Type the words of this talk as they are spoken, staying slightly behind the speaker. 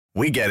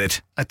We get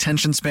it.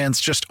 Attention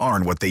spans just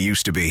aren't what they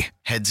used to be.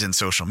 Heads in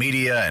social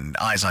media and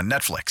eyes on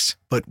Netflix.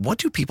 But what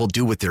do people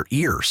do with their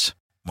ears?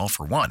 Well,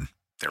 for one,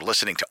 they're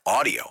listening to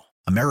audio.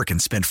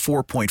 Americans spend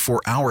 4.4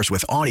 hours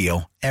with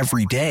audio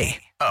every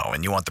day. Oh,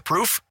 and you want the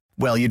proof?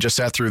 Well, you just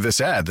sat through this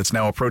ad that's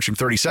now approaching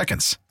 30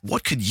 seconds.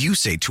 What could you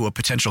say to a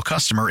potential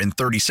customer in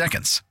 30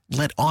 seconds?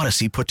 Let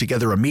Odyssey put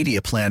together a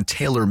media plan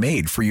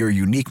tailor-made for your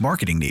unique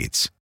marketing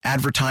needs.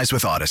 Advertise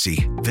with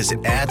Odyssey.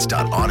 Visit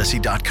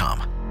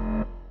ads.odyssey.com.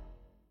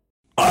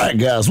 All right,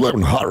 guys, welcome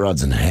to Hot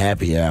Rods and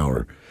Happy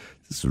Hour.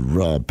 This is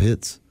Rob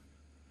Pitts.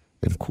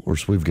 And, of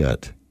course, we've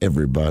got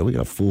everybody. We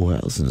got a full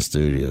house in the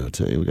studio. I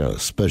tell you, we got a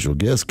special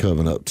guest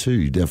coming up, too.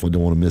 You definitely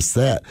don't want to miss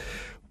that.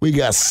 We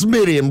got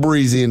Smitty and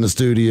Breezy in the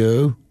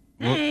studio.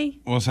 Hey.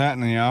 What's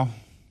happening, y'all?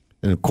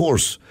 And, of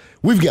course,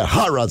 we've got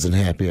Hot Rods and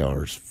Happy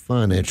Hours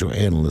financial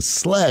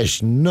analyst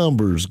 /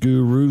 numbers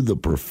guru, the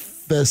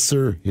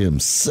professor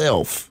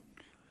himself.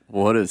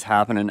 What is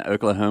happening in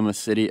Oklahoma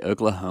City,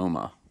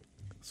 Oklahoma?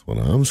 That's what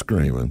I'm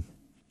screaming.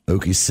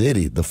 Okie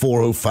City, the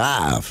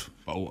 405.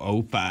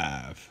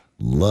 405.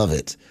 Love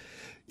it.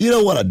 You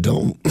know what I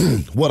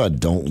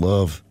don't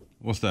love?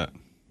 What's that?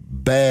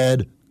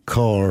 Bad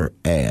car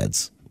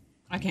ads.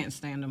 I can't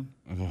stand them.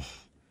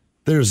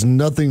 There's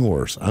nothing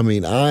worse. I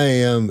mean, I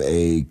am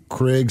a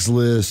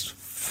Craigslist,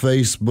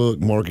 Facebook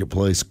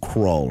marketplace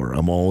crawler.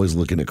 I'm always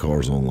looking at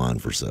cars online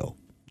for sale.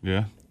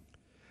 Yeah.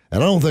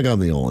 And I don't think I'm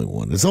the only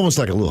one. It's almost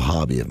like a little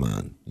hobby of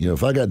mine. You know,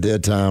 if I got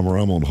dead time or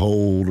I'm on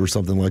hold or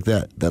something like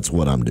that, that's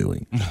what I'm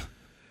doing.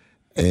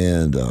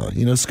 And,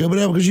 scope it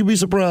out because you'd be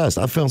surprised.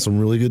 I found some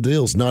really good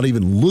deals, not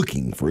even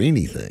looking for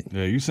anything.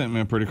 Yeah, you sent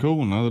me a pretty cool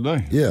one the other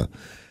day. Yeah.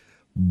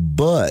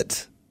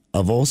 But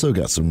I've also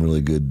got some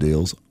really good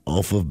deals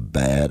off of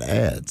bad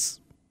ads.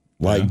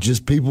 Like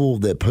just people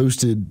that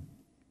posted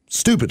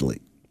stupidly.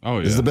 Oh,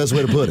 yeah. Is the best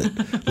way to put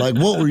it. Like,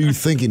 what were you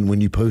thinking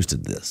when you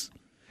posted this?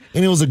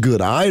 And it was a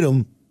good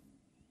item.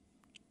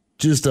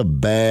 Just a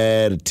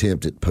bad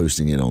attempt at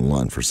posting it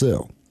online for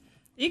sale.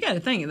 You got to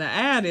think, the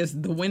ad is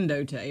the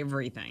window to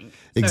everything.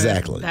 So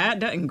Exactly. if that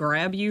doesn't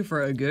grab you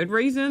for a good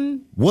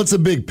reason. What's a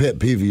big pet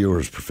peeve of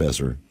yours,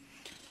 Professor?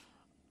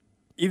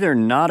 Either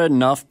not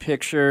enough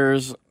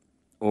pictures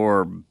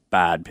or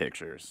bad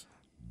pictures.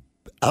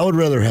 I would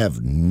rather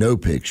have no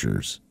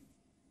pictures.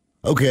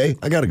 Okay,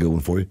 I got a good one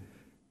for you.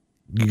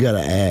 You got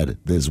an ad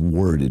that's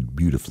worded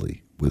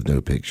beautifully with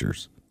no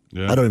pictures.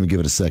 Yeah. I don't even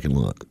give it a second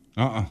look.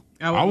 I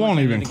won't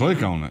even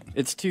click on it.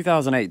 It's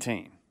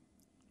 2018.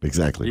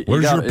 Exactly. You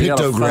Where's got- your you got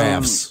a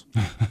pictographs?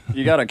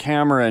 You got a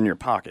camera in your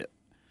pocket.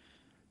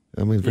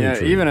 I mean, very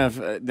true. Even if,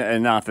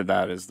 and not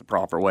that is the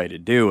proper way to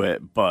do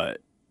it,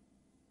 but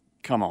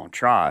come on,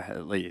 try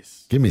at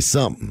least. Give me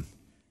something.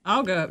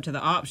 I'll go up to the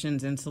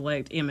options and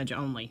select image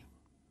only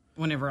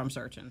whenever I'm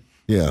searching.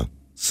 Yeah.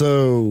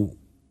 So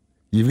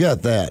you've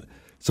got that.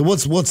 So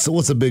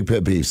what's a big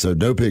pet peeve? So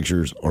no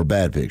pictures or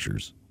bad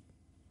pictures.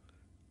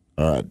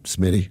 All right,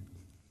 Smitty.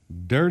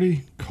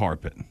 Dirty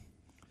carpet.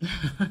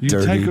 You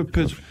Dirty take a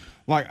picture.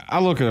 Like, I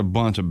look at a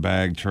bunch of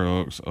bag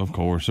trucks, of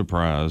course,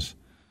 surprise.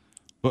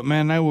 But,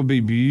 man, they would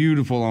be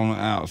beautiful on the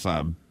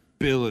outside.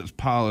 Billets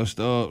polished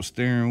up,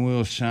 steering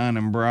wheel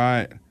shining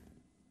bright.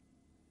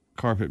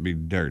 Carpet be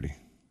dirty.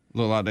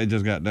 Look like they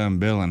just got done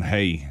baling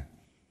hay.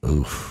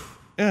 Oof.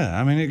 Yeah,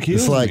 I mean, it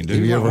kills It's like, me, dude.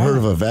 have you ever Like, heard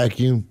of why? a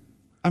vacuum?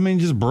 I mean,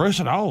 just brush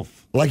it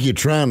off. Like you're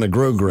trying to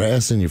grow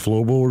grass in your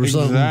floorboard or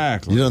something?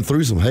 Exactly. You done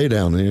threw some hay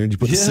down there. Did you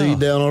put the Yeah. seed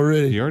down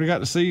already? You already got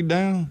the seed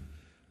down?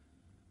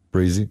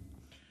 Breezy?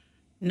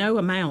 No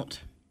amount.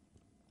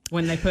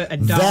 When they put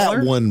 $1.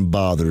 That one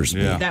bothers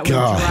me. Yeah. That one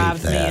God, I hate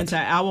drives me that.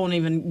 insane. I won't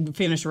even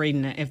finish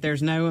reading it. If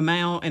there's no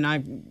amount and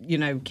I,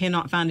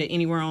 cannot find it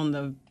anywhere on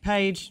the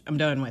page, I'm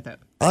done with it.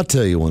 I'll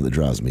tell you one that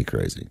drives me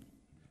crazy.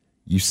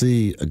 You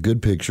see a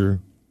good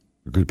picture,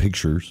 or good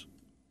pictures,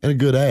 and a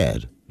good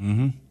ad,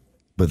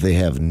 but they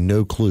have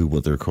no clue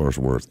what their car's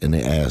worth, and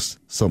they ask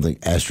something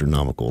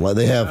astronomical. Like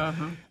they have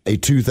a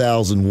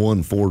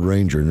 2001 Ford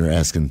Ranger, and they're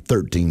asking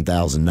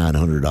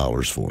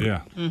 $13,900 for it.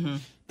 Yeah.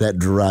 That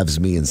drives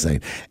me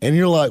insane. And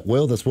you're like,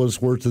 well, that's what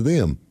it's worth to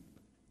them.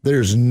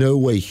 There's no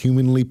way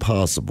humanly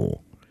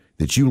possible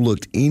that you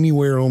looked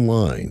anywhere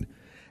online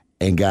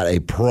and got a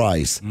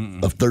price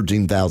of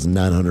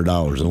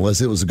 $13,900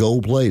 unless it was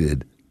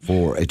gold-plated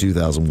for a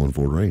 2001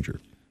 Ford Ranger.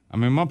 I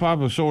mean, my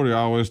papa Shorty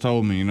always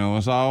told me,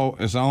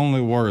 it's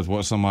only worth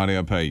what somebody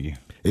will pay you.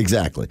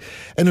 Exactly.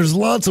 And there's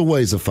lots of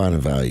ways of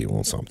finding value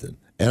on something.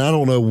 And I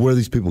don't know where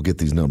these people get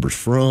these numbers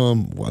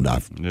from. Well,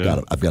 I've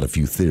got a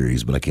few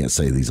theories, but I can't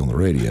say these on the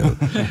radio.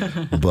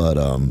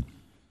 But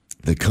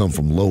they come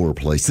from lower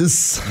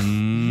places.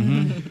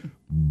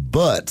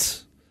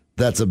 But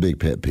that's a big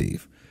pet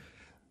peeve.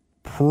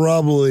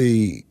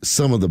 Probably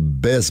some of the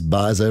best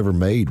buys I ever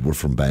made were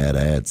from bad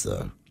ads,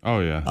 though. Oh,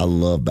 yeah. I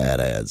love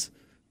bad ads.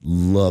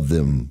 Love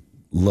them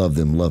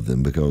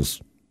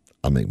because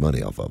I make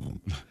money off of them.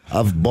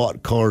 I've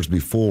bought cars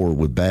before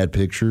with bad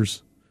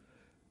pictures.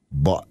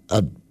 Bought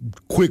a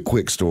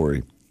quick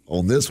story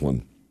on this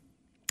one.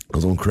 I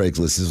was on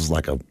Craigslist. This was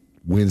like a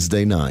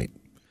Wednesday night.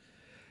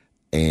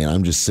 and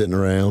I'm just sitting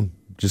around,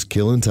 just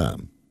killing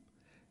time.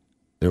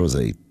 There was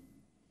a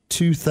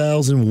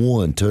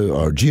 2001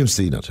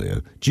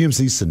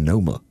 GMC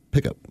Sonoma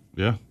pickup.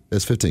 Yeah.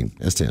 S15,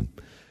 S10.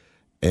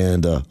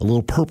 And a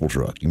little purple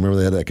truck. You remember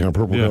they had that kind of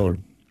purple color?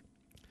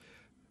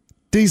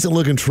 Decent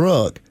looking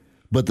truck,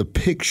 but the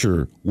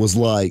picture was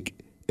like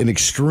an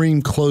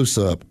extreme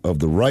close-up of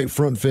the right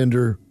front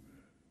fender,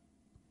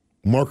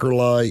 marker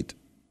light,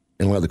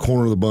 and like the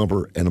corner of the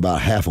bumper, and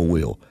about half a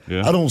wheel.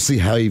 Yeah. I don't see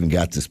how I even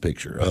got this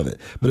picture of it,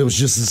 but it was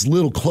just this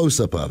little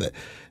close-up of it.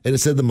 And it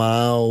said the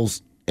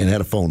miles and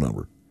had a phone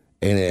number.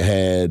 And it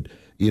had,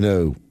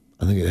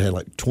 I think it had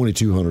like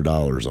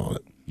 $2,200 on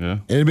it. Yeah.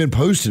 And it had been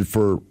posted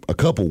for a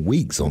couple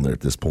weeks on there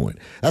at this point.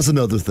 That's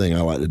another thing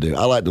I like to do.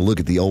 I like to look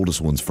at the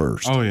oldest ones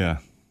first. Oh, yeah.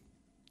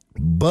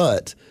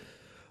 But,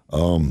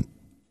 so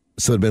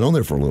it'd been on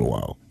there for a little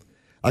while.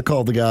 I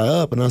called the guy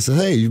up and I said,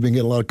 "Hey, you've been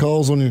getting a lot of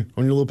calls on your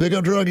little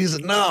pickup truck?" He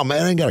said, "No,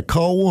 man, I ain't got a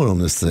call one on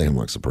this thing." I'm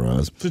like,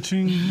 surprised.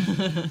 Cha-ching.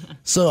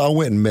 So I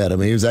went and met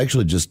him. He was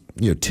actually just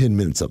 10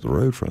 minutes up the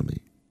road from me,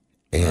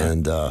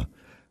 and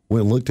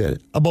went and looked at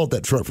it. I bought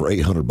that truck for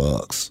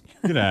 $800.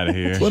 Get out of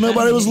here. Well,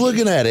 nobody was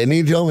looking at it, and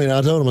he told me. And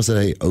I told him, I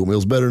said, "Hey,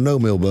 oatmeal's better than no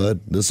meal,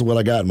 bud. This is what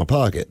I got in my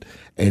pocket,"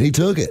 and he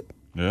took it.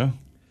 Yeah.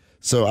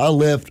 So I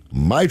left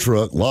my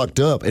truck locked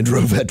up and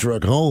drove that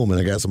truck home, and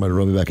I got somebody to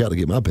run me back out to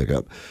get my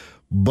pickup.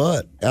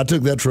 But I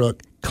took that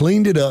truck,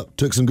 cleaned it up,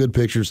 took some good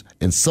pictures,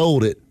 and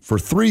sold it for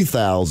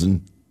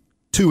 $3,000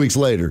 2 weeks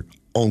later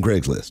on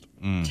Craigslist.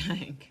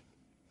 Dang.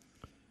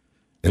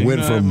 It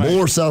went from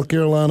Moore, South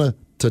Carolina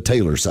to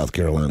Taylor, South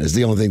Carolina. Is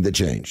the only thing that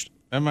changed.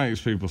 That makes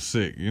people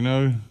sick,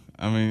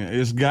 I mean,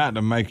 it's got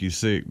to make you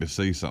sick to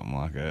see something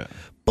like that.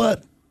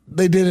 But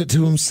they did it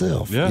to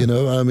himself. Yeah.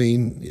 I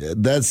mean,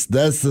 that's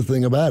the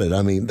thing about it.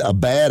 I mean, a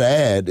bad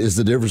ad is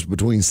the difference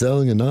between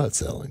selling and not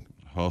selling.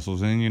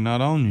 Hustle's in you, not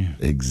on you.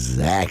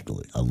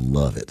 Exactly. I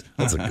love it.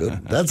 That's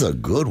a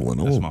good one.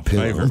 That's my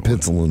favorite I'm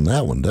penciling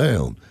that one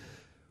down.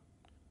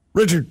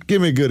 Richard,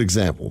 give me a good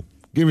example.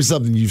 Give me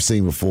something you've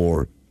seen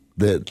before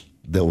that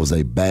was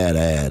a bad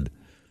ad.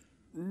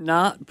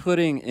 Not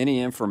putting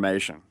any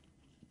information.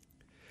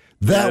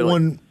 That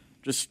one.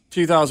 Just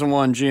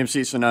 2001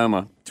 GMC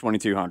Sonoma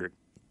 2200.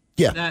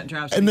 Yeah. That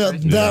drives and me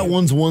crazy. that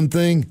one's one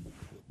thing,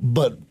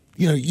 but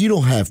you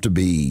don't have to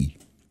be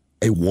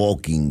a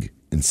walking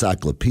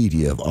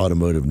encyclopedia of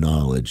automotive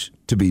knowledge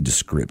to be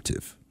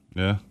descriptive.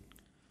 Yeah.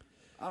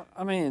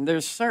 I mean,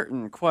 there's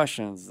certain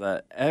questions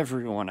that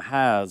everyone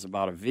has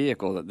about a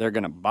vehicle that they're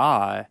going to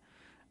buy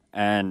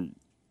and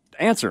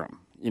answer them.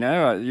 You're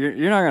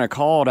not going to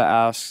call to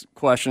ask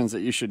questions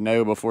that you should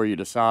know before you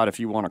decide if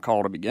you want to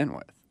call to begin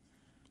with.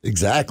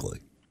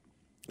 Exactly.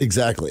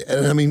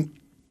 And I mean,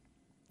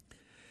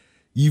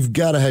 you've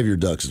got to have your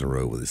ducks in a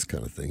row with this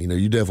kind of thing.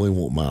 You definitely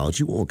want mileage.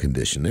 You want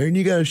condition there, and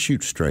you got to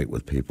shoot straight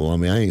with people. I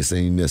mean, I ain't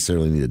saying you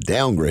necessarily need to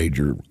downgrade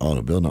your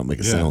automobile, not make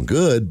it sound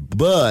good,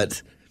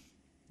 but,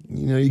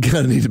 you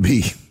got to need to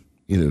be,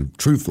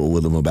 truthful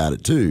with them about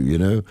it too,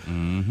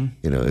 Mm-hmm.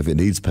 If it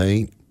needs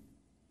paint,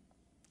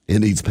 it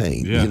needs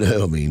paint,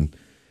 Yeah. I mean,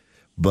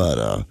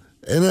 but,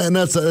 and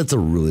that's a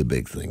really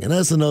big thing. And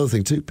that's another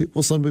thing too.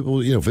 Some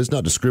people, if it's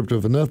not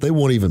descriptive enough, they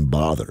won't even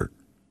bother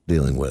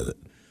dealing with it.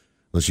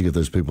 Unless you get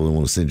those people that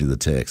want to send you the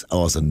text.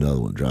 Oh, that's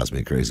another one that drives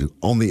me crazy.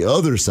 On the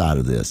other side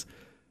of this,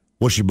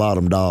 what's your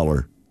bottom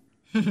dollar?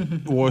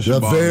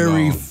 The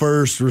very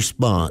first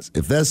response.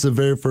 If that's the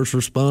very first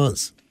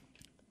response,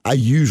 I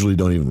usually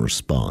don't even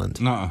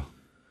respond. Nuh-uh.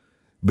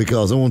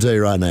 Because I want to tell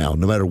you right now,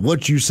 no matter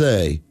what you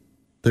say,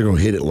 they're going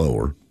to hit it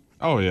lower.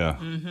 Oh, yeah.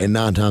 Mm-hmm. And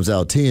 9 times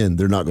out of 10,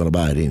 they're not going to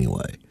buy it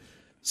anyway.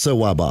 So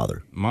why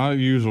bother? My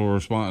usual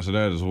response to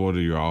that is, what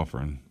are you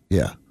offering?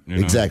 Yeah,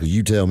 exactly.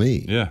 You tell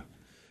me. Yeah.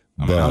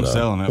 I But mean, I'm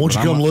selling it. why don't you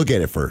but come I'm look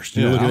at it first?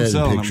 You're looking I'm at it in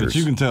selling pictures. it, but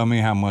you can tell me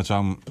how much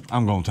I'm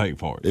going to take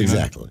for it.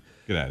 Exactly.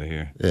 Get out of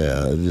here.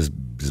 Yeah,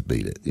 just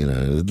beat it.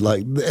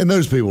 And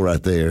those people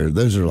right there,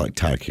 those are like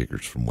tire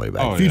kickers from way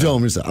back. Oh, if you yeah. tell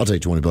them, I'll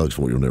take $20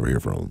 for it, you'll never hear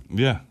from them.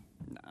 Yeah.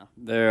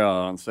 They're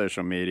on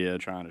social media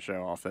trying to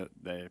show off that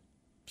they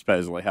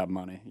supposedly have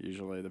money.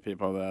 Usually the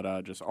people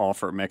that just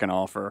make an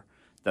offer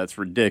that's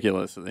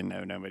ridiculous that they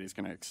know nobody's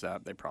going to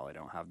accept, they probably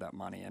don't have that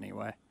money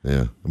anyway.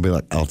 Yeah, I'll be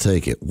like, I'll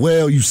take it.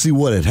 Well, you see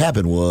what had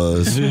happened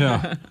was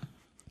Yeah.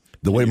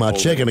 the way my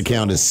checking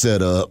account is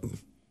set up,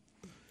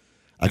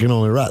 I can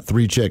only write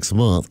 3 checks a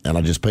month, and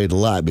I just paid the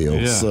light bill.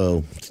 Yeah.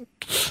 So,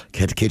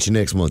 had to catch you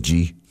next month,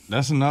 G.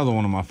 That's another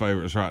one of my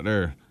favorites right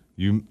there.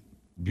 You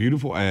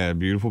beautiful ad,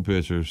 beautiful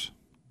pictures,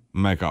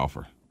 make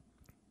offer.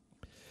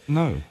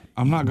 No,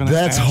 I'm not going to.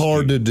 That's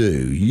hard to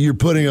do. You're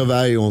putting a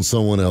value on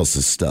someone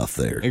else's stuff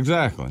there.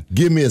 Exactly.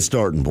 Give me a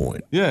starting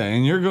point. Yeah,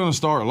 and you're going to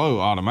start low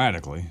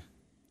automatically.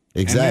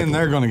 Exactly. And then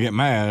they're going to get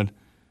mad.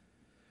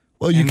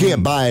 Well, you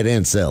can't buy it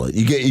and sell it.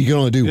 You can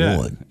only do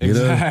one. You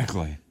know?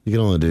 Exactly. You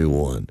can only do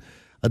one.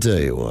 I tell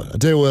you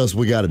what else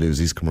we got to do is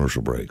these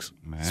commercial breaks.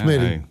 Man, Smitty.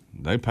 hey,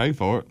 they pay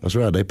for it. That's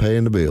right. They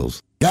paying the bills.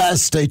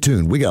 Guys, stay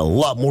tuned. We got a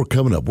lot more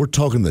coming up. We're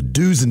talking the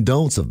do's and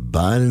don'ts of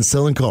buying and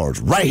selling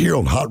cars right here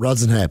on Hot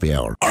Rods and Happy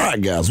Hour. All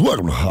right, guys,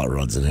 welcome to Hot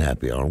Rods and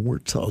Happy Hour. We're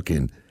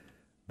talking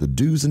the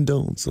do's and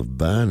don'ts of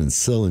buying and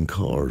selling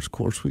cars. Of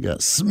course, we got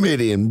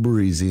Smitty and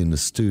Breezy in the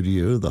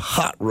studio, the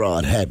hot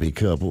rod happy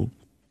couple.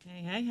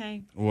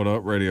 Hey. What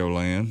up, Radio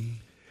Land?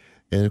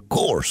 And of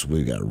course,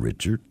 we got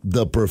Richard,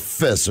 the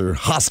Professor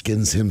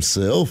Hoskins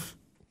himself.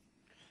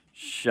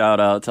 Shout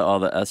out to all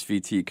the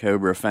SVT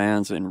Cobra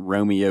fans in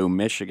Romeo,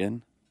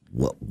 Michigan.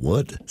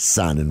 What?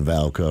 Signing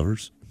valve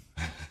covers.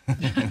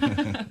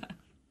 That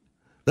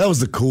was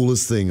the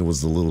coolest thing. It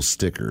was the little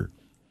sticker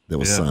that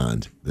was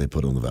signed. They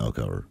put on the valve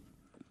cover.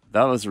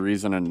 That was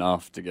reason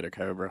enough to get a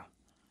Cobra.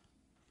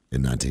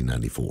 In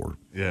 1994.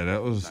 Yeah,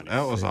 that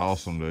was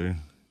awesome, dude.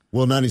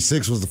 Well,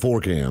 96 was the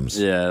 4 cams.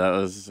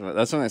 Yeah,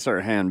 that's when they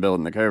started hand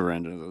building the Cobra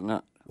engines, isn't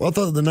it? Well, I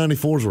thought the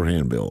 94s were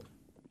hand built.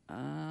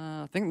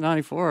 I think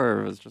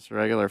 94 was just a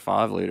regular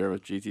 5-liter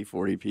with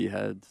GT40P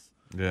heads.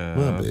 Yeah,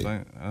 Will I be.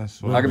 think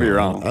that's what I could be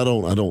wrong. I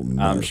don't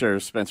know. I'm sure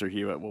Spencer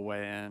Hewitt will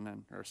weigh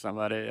in, or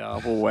somebody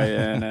will weigh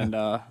in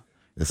and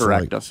It's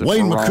correct like, us if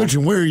Wayne we're wrong.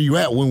 McCutcheon, where are you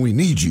at when we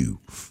need you?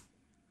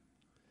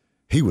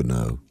 He would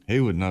know. He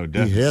would know He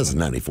definitely. has a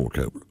 94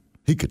 Cobra.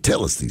 He could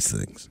tell us these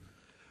things.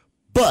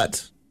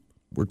 But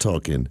we're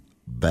talking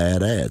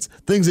bad ads,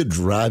 things that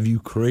drive you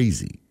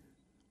crazy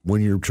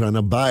when you're trying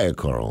to buy a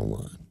car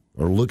online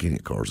or looking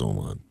at cars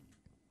online.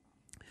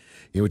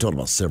 You know, we talked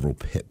about several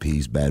pet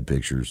peeves, bad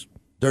pictures,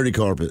 dirty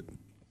carpet,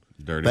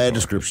 Dirty bad carpet.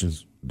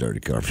 descriptions, dirty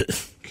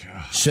carpet.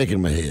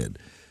 Shaking my head.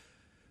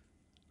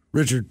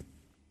 Richard,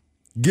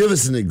 give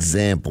us an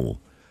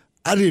example.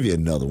 I'll give you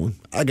another one.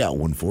 I got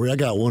one for you. I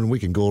got one. We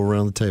can go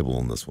around the table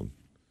on this one.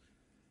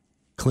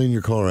 Clean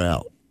your car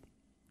out.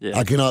 Yeah.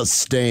 I cannot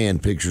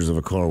stand pictures of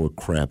a car with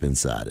crap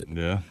inside it.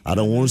 Yeah. I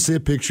don't want to see a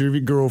picture of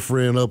your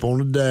girlfriend up on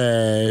the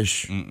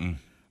dash.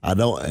 I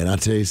don't, and I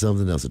tell you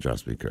something else that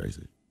drives me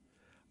crazy.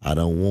 I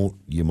don't want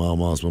your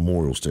mama's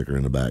memorial sticker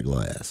in the back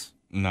glass.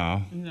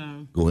 No.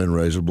 Go ahead and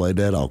razor blade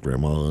that off,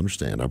 Grandma. I'll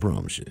understand. I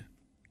promise you.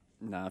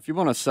 Nah, if you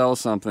want to sell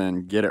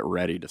something, get it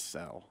ready to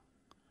sell.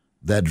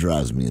 That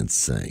drives me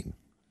insane.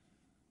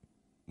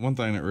 One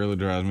thing that really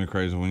drives me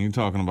crazy when you're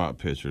talking about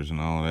pictures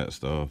and all that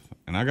stuff,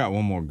 and I got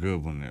one more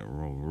good one that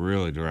will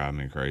really drive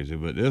me crazy,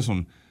 but this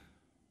one,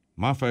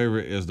 my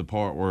favorite is the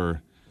part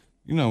where,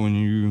 you know, when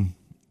you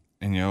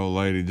and your old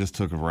lady just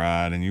took a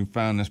ride and you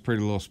found this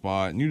pretty little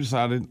spot and you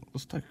decided,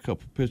 let's take a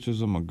couple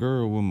pictures of my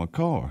girl with my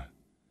car.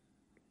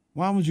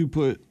 Why would you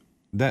put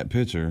that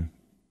picture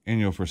in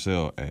your for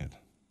sale ad?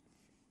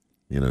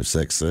 You know,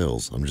 sex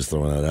sells. I'm just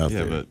throwing that out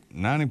Yeah, there. but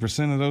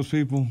 90% of those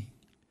people,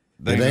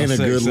 they It ain't ain't no a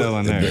sex good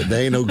selling there.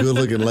 They ain't no good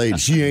looking lady.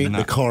 She ain't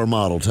the car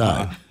model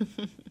type.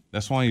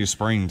 That's why your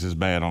springs is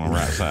bad on the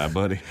right side,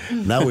 buddy.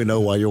 Now we know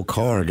why your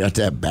car got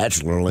that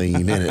bachelor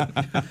lean in it.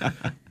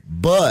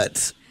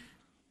 But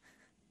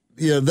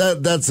yeah,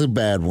 that's a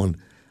bad one.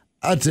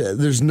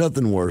 There's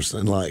nothing worse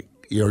than like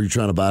you're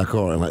trying to buy a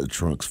car and like the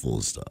trunk's full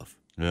of stuff.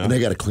 Yeah. And they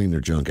got to clean their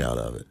junk out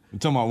of it. You're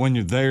talking about when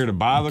you're there to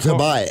buy the To car?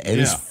 buy it, and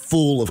it's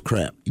full of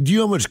crap. Do you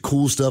know how much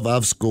cool stuff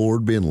I've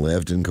scored being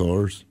left in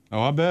cars?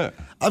 Oh, I bet.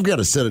 I've got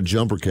a set of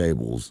jumper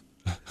cables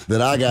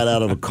that I got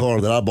out of a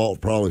car that I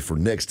bought probably for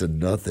next to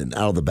nothing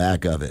out of the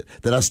back of it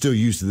that I still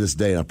use to this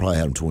day, and I probably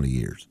had them 20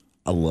 years.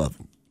 I love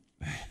them.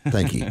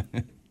 Thank you.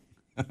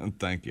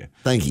 Thank you.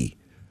 Thank you.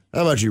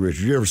 How about you,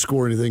 Richard? You ever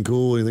score anything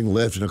cool, anything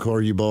left in a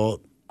car you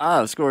bought?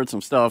 I've scored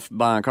some stuff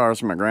buying cars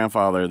from my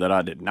grandfather that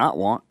I did not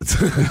want,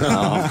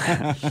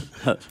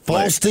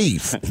 False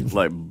teeth.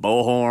 like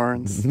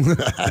bullhorns,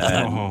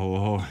 Oh,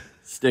 Lord.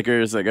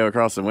 stickers that go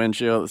across the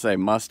windshield that say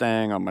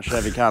Mustang on my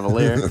Chevy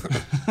Cavalier.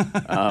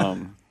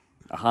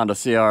 A Honda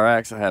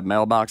CRX. I had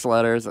mailbox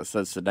letters that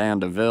said Sedan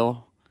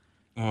DeVille.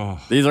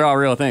 Oh. These are all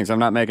real things. I'm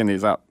not making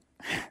these up.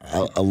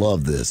 I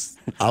love this.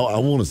 I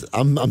want to.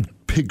 I'm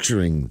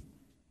picturing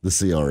the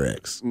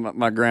CRX.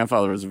 My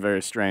grandfather was a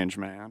very strange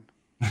man.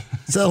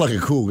 Sound like a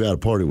cool guy to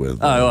party with.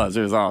 Oh, it was.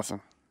 It was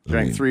awesome.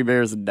 Drank mean- 3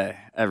 beers a day,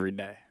 every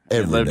day.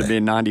 Every he lived day. to be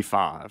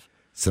 95.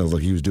 Sounds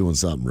like he was doing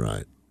something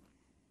right.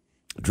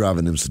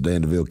 Driving them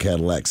Sedan DeVille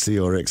Cadillac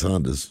CRX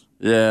Hondas.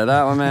 Yeah,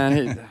 that one,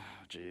 man.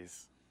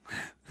 Jeez.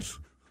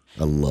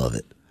 I love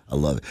it. I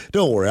love it.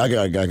 Don't worry,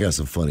 I got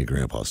some funny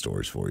grandpa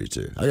stories for you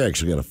too. I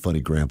actually got a funny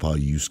grandpa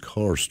used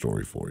car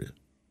story for you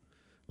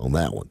on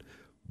that one.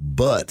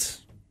 But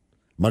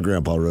my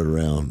grandpa rode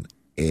around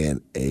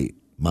in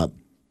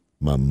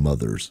my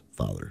mother's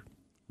father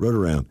rode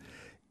around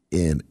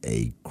in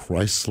a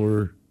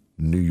Chrysler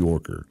New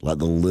Yorker, like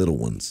the little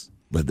ones,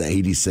 like the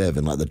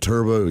 87, like the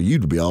turbo.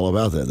 You'd be all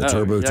about that, the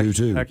turbo heck,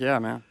 2.2. Heck yeah,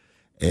 man.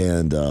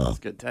 And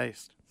Good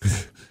taste.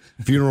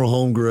 funeral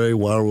home gray,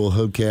 wire wheel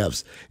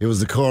hubcaps. It was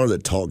the car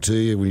that talked to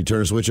you when you turn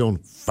the switch on.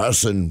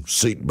 Fasten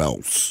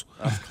seatbelts.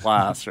 That's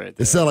class right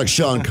there. It sounded like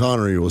Sean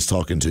Connery was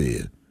talking to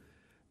you.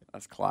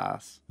 That's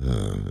class.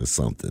 It's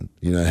something.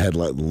 You know, it had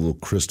like the little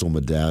crystal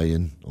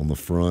medallion on the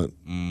front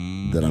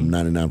that I'm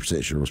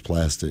 99% sure was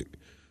plastic.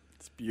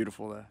 It's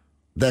beautiful there.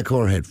 That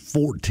car had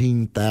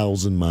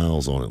 14,000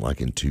 miles on it, like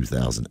in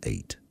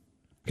 2008.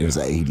 It was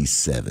an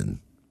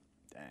 87.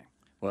 Dang.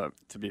 Well,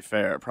 to be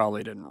fair, it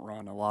probably didn't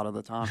run a lot of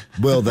the time.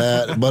 Well,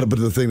 but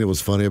the thing that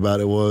was funny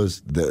about it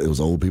was that it was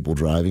old people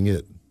driving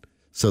it.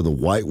 So the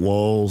white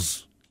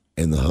walls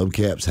and the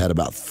hubcaps had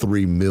about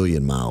 3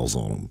 million miles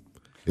on them.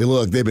 It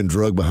looked like they've been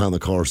drugged behind the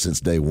car since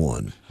day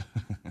one.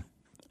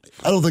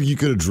 I don't think you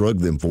could have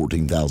drugged them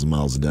 14,000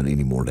 miles and done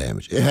any more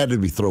damage. It had to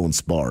be throwing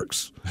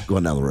sparks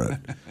going down the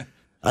road.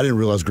 I didn't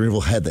realize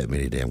Greenville had that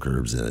many damn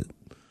curbs in it.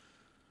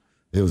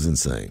 It was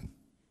insane.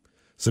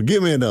 So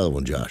give me another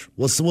one, Josh.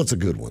 What's a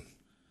good one?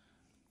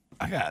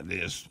 I got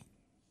this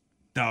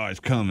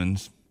Dodge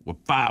Cummins with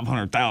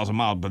 500,000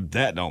 miles, but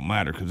that don't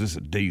matter because it's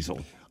a diesel.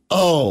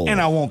 Oh.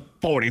 And I want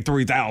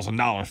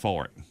 $43,000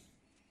 for it.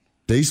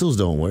 Diesels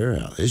don't wear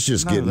out. It's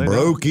just No, getting they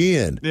broke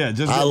in. Yeah,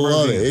 just I getting broke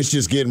love in. it. It's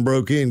just getting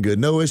broke in good.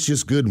 No, it's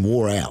just good and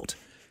wore out.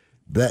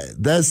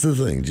 That's the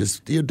thing.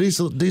 Just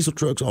diesel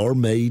trucks are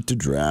made to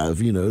drive.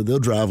 They'll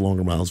drive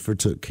longer miles if they're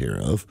took care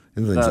of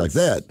and things like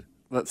that.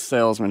 That's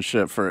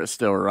salesmanship for it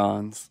still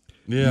runs.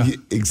 Yeah.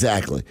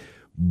 Exactly.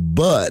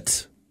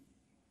 But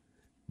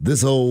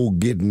this whole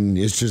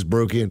it's just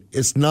broke in.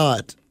 It's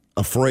not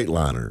a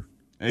Freightliner.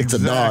 It's a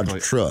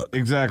Dodge truck.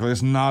 Exactly.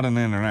 It's not an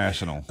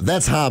international.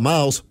 That's high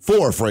miles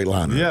for a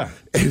Freightliner. Yeah.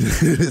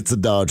 It's a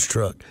Dodge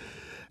truck.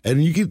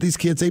 And you get these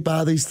kids, they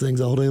buy these things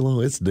all day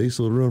long. It's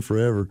diesel, it'll run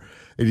forever.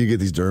 And you get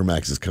these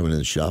Duramaxes coming in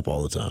the shop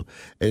all the time.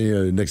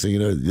 And, next thing you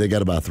know, they got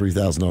to buy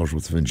 $3,000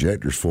 worth of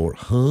injectors for it.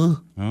 Huh?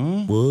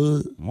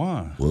 What?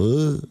 Why?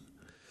 What?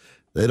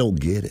 They don't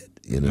get it,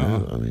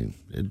 No. I mean,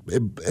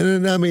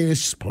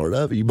 it's just part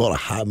of it. You bought a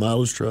high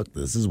mileage truck.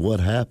 This is what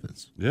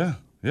happens. Yeah.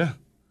 Yeah.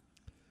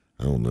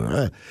 I don't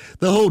know.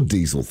 The whole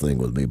diesel thing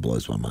with me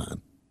blows my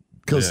mind.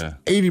 Because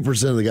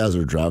 80% of the guys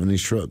that are driving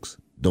these trucks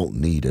don't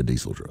need a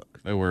diesel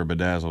truck. They wear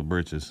bedazzled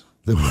breeches.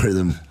 They wear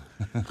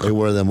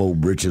them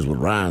old breeches with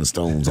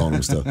rhinestones on them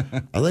and stuff.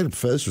 I think the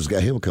professor's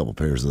got him a couple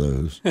pairs of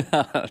those.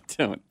 I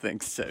don't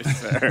think so,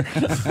 sir.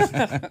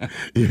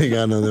 You ain't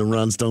got none of them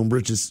rhinestone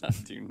breeches? I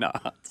do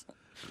not.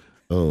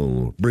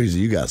 Oh,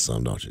 Breezy, you got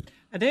some, don't you?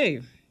 I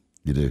do.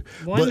 You do.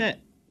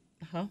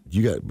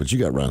 You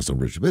got rhinestone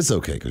breeches. But it's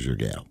okay because you're a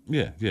gal.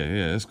 Yeah.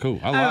 It's cool.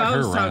 I I like her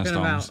was talking rhinestones.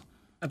 about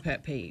a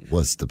pet peeve.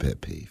 What's the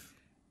pet peeve?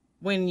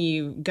 When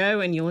you go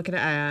and you look at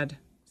an ad,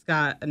 it's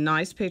got a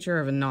nice picture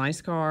of a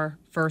nice car,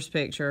 first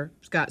picture.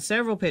 It's got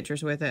several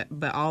pictures with it,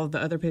 but all of the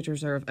other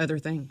pictures are of other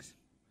things.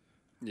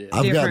 Yeah.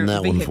 I've gotten Different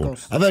that one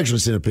vehicles. before. I've actually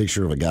seen a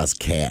picture of a guy's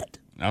cat,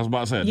 I was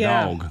about to say a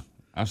Yeah. dog.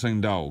 I've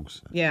seen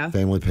dogs. Yeah,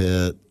 family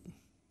pet.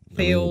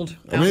 field.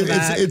 I mean,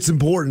 it's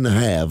important to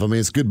have. I mean,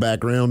 it's good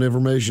background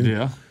information.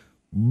 Yeah.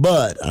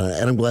 But,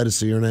 and I'm glad to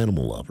see you're an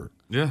animal lover.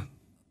 Yeah.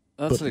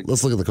 But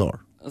let's look at the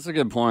car. That's a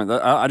good point.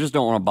 I just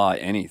don't want to buy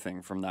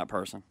anything from that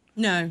person.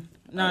 No,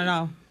 not at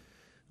all.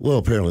 Well,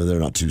 apparently they're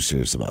not too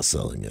serious about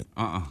selling it.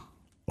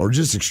 Or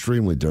just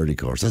extremely dirty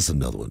cars. That's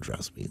another one that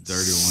drives me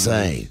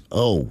insane.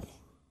 Oh,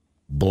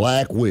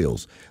 black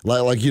wheels.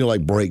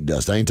 Like brake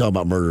dust. I ain't talking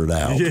about murdered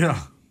out.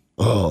 Yeah.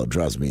 Oh, it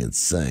drives me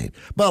insane.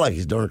 But like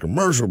these darn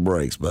commercial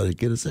brakes, buddy,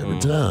 get us every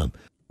time.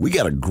 We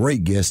got a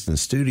great guest in the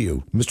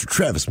studio, Mr.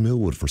 Travis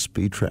Millwood from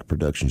Speed Trap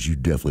Productions. You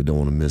definitely don't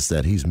want to miss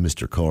that. He's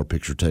Mr. Car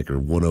Picture Taker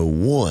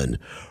 101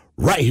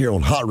 right here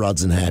on Hot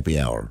Rods and Happy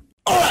Hour.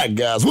 All right,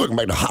 guys, welcome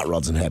back to Hot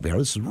Rods and Happy Hour.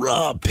 This is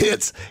Rob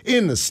Pitts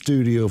in the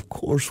studio. Of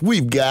course,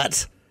 we've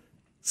got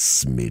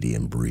Smitty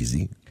and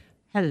Breezy.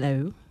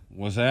 Hello.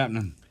 What's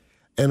happening?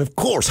 And of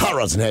course, Hot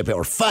Rods and Happy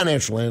Hour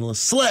financial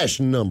analyst /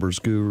 numbers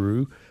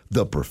guru,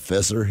 the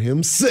professor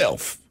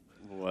himself.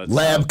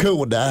 Lab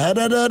coat. Wait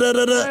a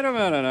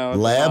minute now.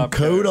 Lab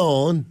coat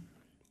on.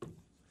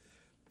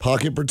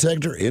 Pocket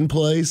protector in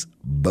place.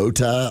 Bow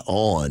tie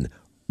on.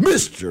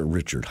 Mr.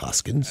 Richard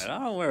Hoskins. I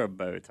don't wear a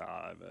bow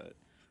tie, but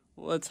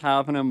what's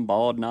happening,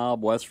 Bald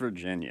Knob, West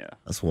Virginia?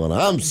 That's what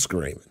I'm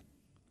screaming.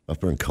 Up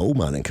there in coal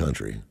mining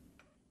country.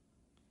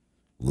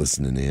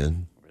 Listening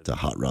in to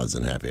Hot Rods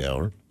and Happy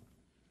Hour.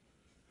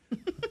 I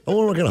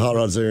wonder what kind of hot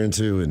rods they're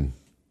into in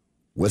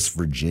West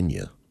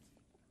Virginia.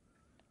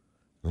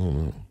 I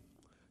don't know.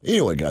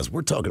 Anyway, guys,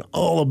 we're talking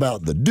all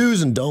about the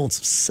do's and don'ts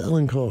of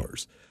selling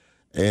cars.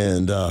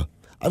 And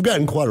I've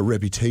gotten quite a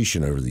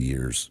reputation over the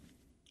years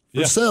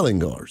for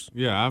selling cars.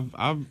 Yeah,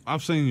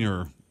 I've seen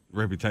your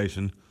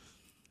reputation.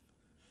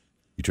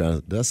 You trying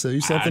to, did I say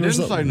you something or didn't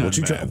say something? nothing What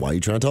you bad. why you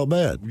trying to talk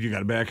bad? You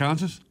got a bad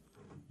conscience?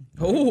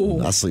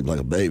 Oh, I sleep like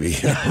a baby.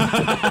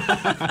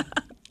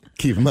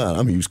 Keep in mind,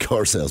 I'm a used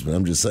car salesman.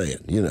 I'm just saying,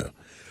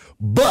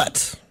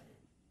 But,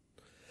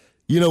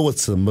 you know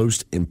what's the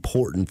most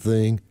important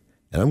thing?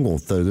 And I'm going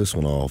to throw this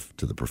one off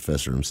to the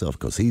professor himself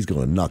because he's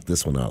going to knock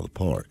this one out of the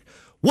park.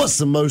 What's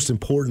the most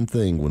important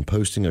thing when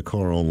posting a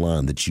car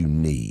online that you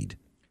need?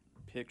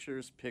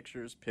 Pictures.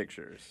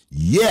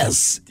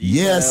 Yes.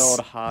 Detailed,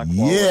 high-quality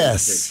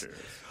Yes. pictures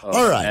of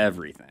All right.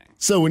 everything.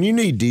 So when you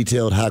need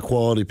detailed,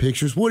 high-quality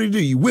pictures, what do?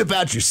 You whip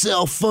out your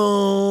cell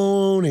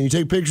phone and you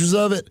take pictures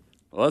of it?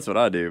 Well, that's what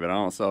I do, but I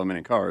don't sell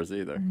many cars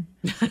either.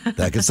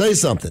 That could say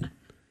something.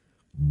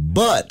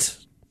 But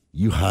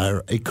you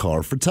hire a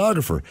car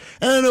photographer.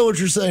 And I know what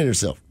you're saying to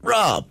yourself.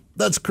 Rob,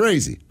 that's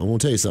crazy. I'm going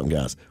to tell you something,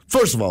 guys.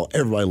 First of all,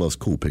 everybody loves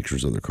cool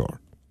pictures of their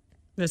car.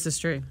 this is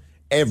true.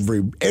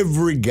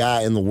 Every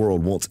guy in the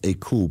world wants a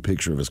cool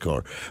picture of his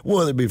car,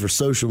 whether it be for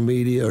social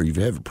media or you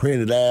have it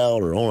printed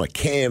out or on a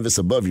canvas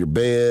above your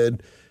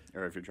bed.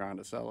 Or if you're trying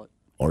to sell it.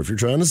 Or if you're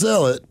trying to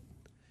sell it,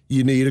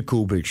 you need a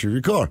cool picture of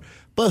your car.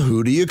 But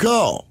who do you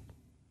call?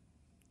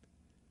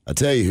 I'll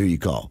tell you who you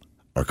call.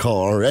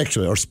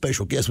 Our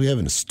special guest we have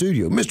in the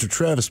studio, Mr.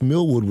 Travis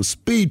Millwood with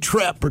Speed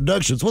Trap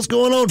Productions. What's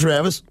going on,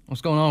 Travis?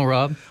 What's going on,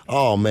 Rob?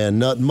 Oh, man,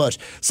 nothing much.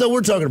 So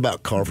we're talking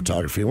about car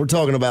photography, and we're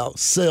talking about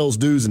sales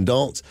do's and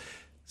don'ts.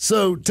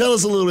 So tell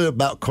us a little bit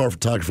about car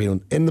photography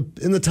and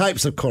the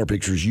types of car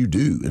pictures you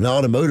do and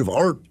automotive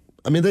art.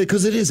 I mean,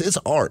 because it's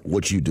art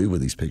what you do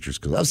with these pictures.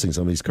 Because I've seen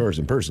some of these cars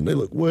in person; they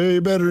look way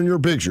better than your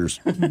pictures.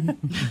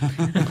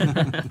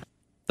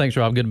 Thanks,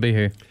 Rob. Good to be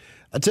here.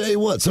 I tell you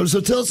what. So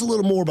tell us a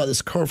little more about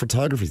this car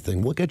photography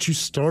thing. What got you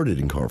started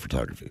in car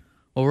photography?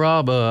 Well,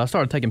 Rob, I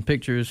started taking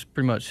pictures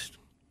pretty much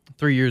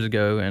 3 years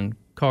ago, and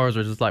cars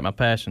are just like my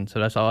passion. So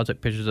that's all I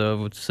took pictures of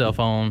with the cell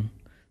phone.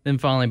 Then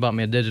finally bought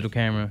me a digital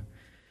camera.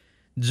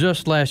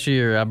 Just last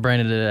year, I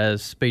branded it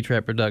as Speed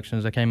Trap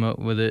Productions. I came up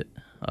with it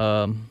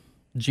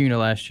June of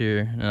last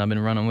year, and I've been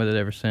running with it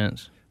ever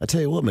since. I tell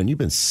you what, man, you've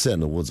been setting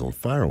the woods on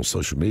fire on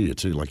social media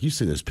too. Like you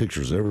see those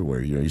pictures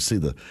everywhere. You know, you see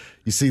the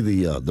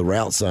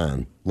route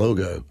sign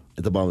logo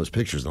at the bottom of those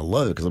pictures, and I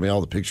love it because I mean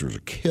all the pictures are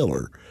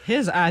killer.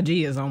 His IG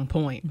is on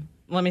point.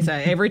 Let me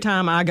say, every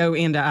time I go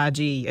into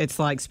IG, it's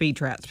like Speed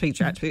Trap,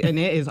 and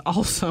it is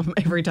awesome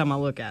every time I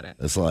look at it.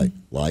 It's like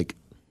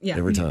Yeah.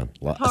 every time.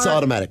 It's Heart.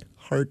 automatic.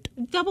 Heart.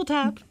 Double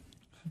tap.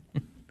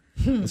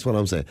 That's what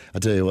I'm saying. I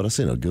tell you what, I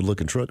seen a good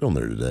looking truck on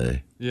there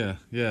today. Yeah,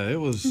 it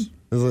was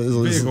It's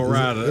vehicle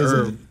ride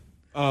it's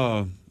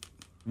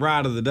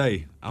ride of the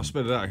day. I'll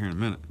spit it out here in a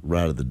minute.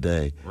 ride of the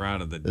day.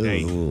 Ride of the It was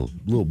day. a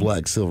little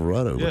black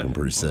Silverado Yeah. looking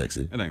pretty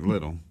sexy. It ain't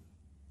little.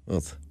 Well,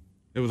 it's-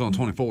 It was on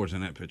 24s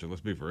in that picture.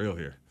 Let's be for real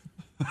here.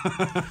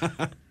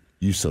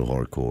 you so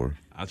hardcore.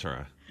 I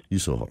try. You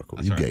so hardcore.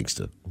 That's You right.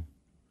 gangsta.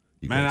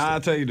 You Man, gangsta. I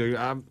tell you,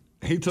 dude,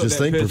 he took Just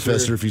that think, picture.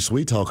 Professor, if you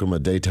sweet talk him a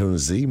Daytona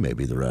Z,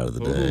 maybe the ride of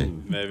the day.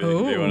 Ooh. Maybe it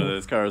could be one of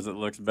those cars that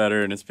looks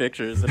better in his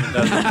pictures than it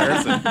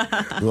does in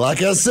person.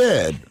 Like I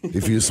said,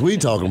 if you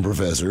sweet talk him,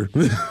 Professor.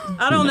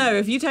 I don't know.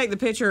 If you take the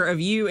picture of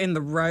you in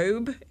the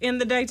robe in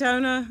the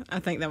Daytona, I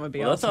think that would be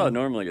Well, that's how it awesome.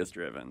 normally gets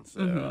driven.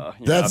 So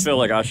I That's- feel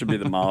like I should be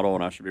the model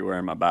and I should be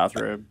wearing my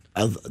bathrobe.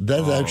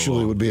 That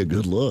actually would be a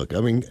good look.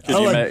 I mean,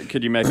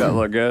 Could you make that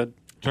look good?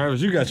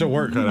 Travis, you got your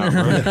work cut out,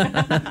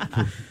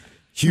 bro.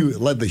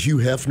 let the Hugh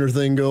Hefner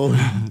thing go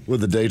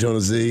with the Daytona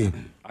Z.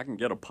 I can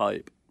get a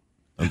pipe.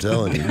 I'm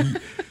telling you.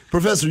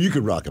 Professor, you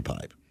could rock a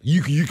pipe.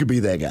 You could be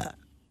that guy.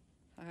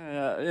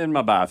 In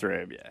my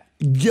bathrobe, yeah.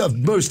 Yeah,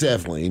 most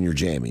definitely in your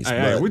jammies.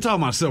 Hey, but we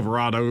talking about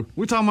Silverado.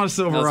 We talking about That's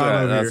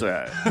Silverado right. here.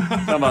 That's right.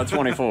 Talking about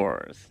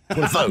 24s.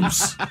 for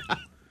folks.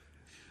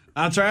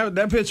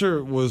 That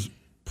picture was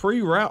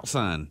pre-route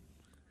sign.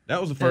 That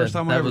was the first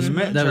time I ever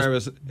met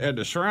Travis at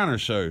the Shriner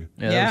show.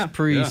 Yeah, Yeah. that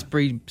was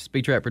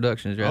Speed Trap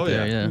Productions right Oh,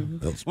 there. yeah.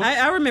 Yeah.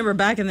 I remember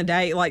back in the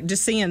day, like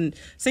just seeing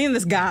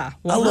this guy. I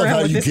walking love around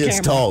how with you this kids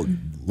camera. talk.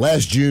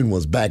 Last June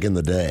was back in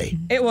the day.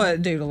 It was,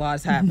 dude. A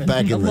lot's happened.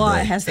 Back in a the lot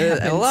day. has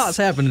happened. A lot's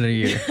happened in a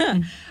year.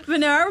 But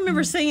no, I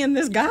remember seeing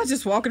this guy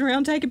just walking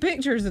around taking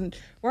pictures, and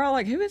we're all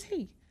like, "Who is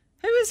he?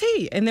 Who is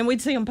he?" And then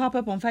we'd see him pop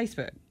up on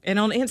Facebook and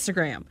on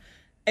Instagram,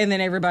 and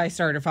then everybody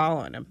started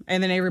following him,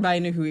 and then everybody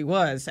knew who he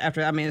was.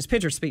 His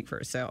pictures speak for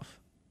itself.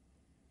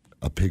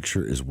 A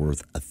picture is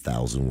worth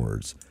 1,000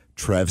 words.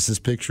 Travis's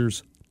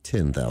pictures,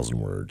 10,000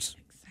 words.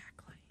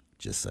 Exactly.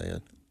 Just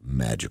saying.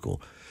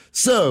 Magical.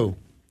 So,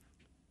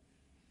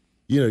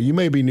 you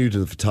may be new to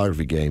the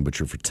photography game, but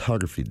your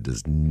photography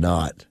does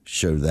not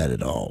show that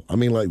at all. I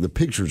mean, like, the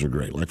pictures are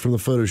great. Like, from the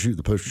photo shoot,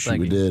 the poster shoot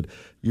Thank we you. did,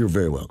 you're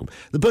very welcome.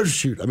 The poster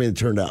shoot, it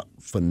turned out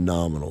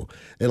phenomenal.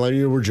 And, like,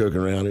 we're joking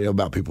around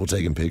about people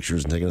taking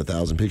pictures and taking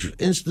 1,000 pictures.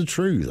 And it's the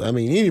truth. I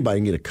mean, anybody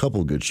can get a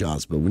couple good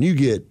shots, but when you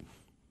get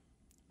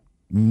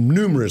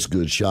numerous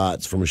good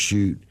shots from a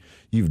shoot,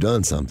 you've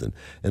done something.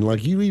 And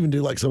like you even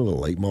do like some of the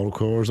late model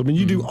cars. I mean,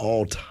 you do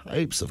all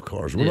types of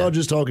cars. We're Yeah. not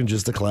just talking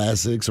just the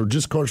classics or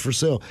just cars for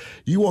sale.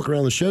 You walk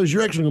around the shows,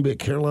 you're actually going to be at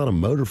Carolina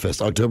Motor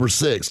Fest, October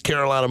 6th,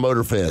 Carolina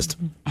Motor Fest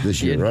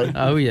this year, right?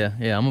 Oh, yeah.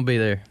 Yeah, I'm going to be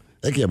there.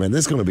 Heck yeah, man,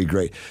 this is going to be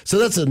great. So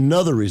that's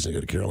another reason to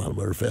go to Carolina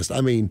Motor Fest.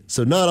 I mean,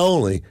 so not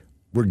only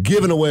we're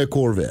giving away a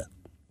Corvette.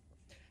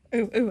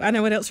 Ooh, I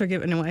know what else we're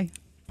giving away.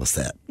 What's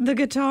that? The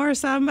guitar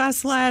signed by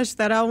Slash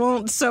that I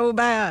want so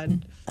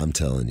bad. I'm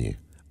telling you.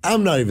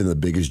 I'm not even the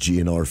biggest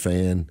GNR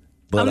fan.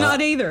 But I'm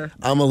not either.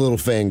 I'm a little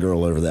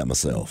fangirl over that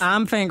myself.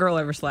 I'm fangirl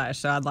over Slash,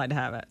 so I'd like to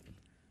have it.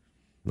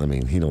 I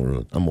mean, he don't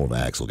really, I'm more of an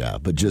Axel guy,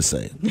 but just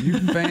saying. You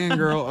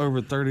fangirl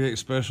over 38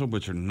 Special,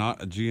 but you're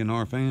not a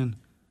GNR fan?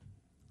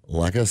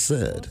 Like I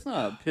said, It's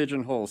not a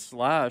pigeonhole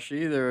Slash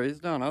either. He's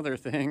done other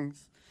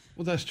things.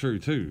 Well, that's true,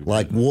 too.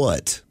 like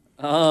what?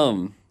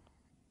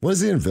 What is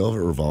he in Velvet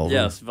Revolver?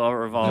 Yes, Velvet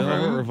Revolver.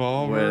 Velvet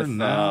Revolver, with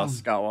now.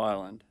 Scott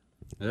Weiland.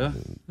 Yeah.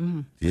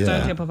 Stone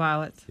Yeah. Temple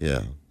Pilots.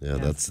 Yeah.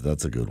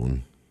 That's a good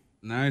one.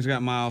 Now he's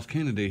got Miles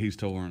Kennedy he's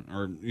touring,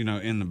 or,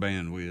 in the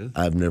band with.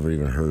 I've never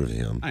even heard of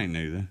him. I ain't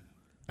neither.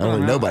 I don't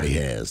think nobody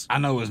has. I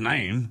know his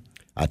name.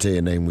 I tell you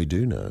a name we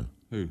do know.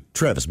 Who?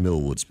 Travis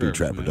Millwood, Speed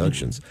Trap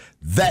Productions.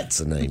 That's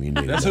a name you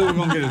need. That's who we're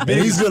going to get his And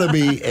big. he's going to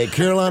be at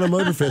Carolina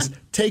Motor Fest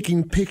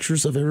taking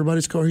pictures of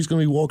everybody's car. He's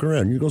going to be walking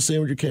around. You're going to see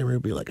him with your camera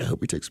and be like, I hope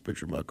he takes a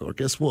picture of my car.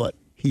 Guess what?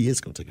 He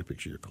is going to take a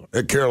picture of your car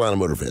at Carolina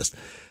Motor Fest.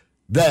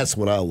 That's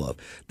what I love.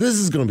 This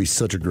is going to be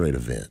such a great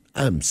event.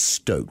 I'm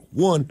stoked.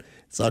 One,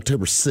 it's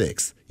October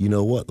 6th. You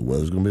know what? The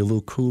weather's going to be a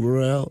little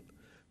cooler out.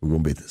 We're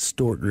going to be at the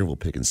historic Greenville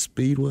Pickens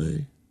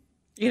Speedway.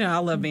 You know, I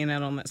love being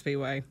out on that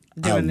speedway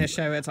doing this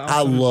show. It's awesome.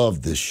 I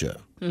love this show.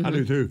 I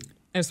do too.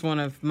 It's one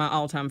of my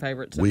all-time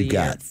favorites. Of We've the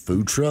year. got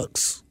food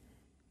trucks.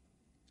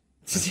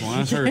 That's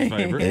why it's her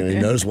favorite. And you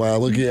notice why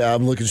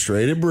I'm looking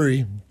straight at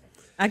Bree.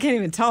 I can't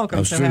even talk.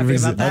 I'm so straight happy at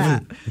about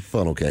that.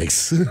 Funnel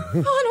cakes.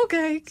 Funnel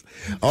cake.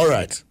 All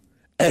right.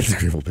 At the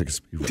Greenville Pickens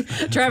Speedway.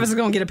 Travis is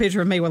going to get a picture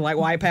of me with like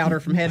white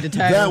powder from head to toe.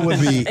 That would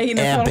be eating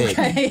a funnel epic.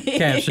 cake.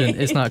 Caption: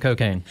 It's not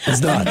cocaine.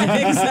 It's not.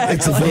 Exactly.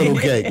 It's a funnel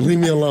cake. Leave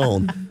me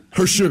alone.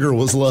 Her sugar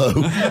was low.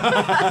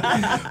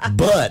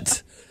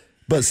 but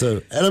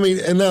so, and I mean,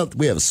 and now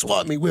we have a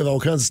swap meet, we have all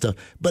kinds of stuff.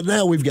 But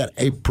now we've got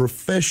a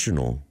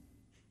professional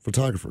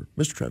photographer,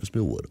 Mr. Travis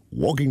Millwood,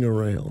 walking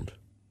around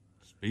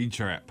Speed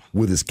Trap.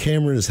 with his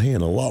camera in his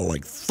hand, a lot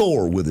like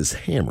Thor with his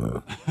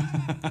hammer,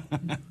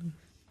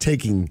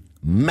 taking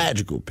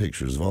magical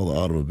pictures of all the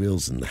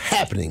automobiles and the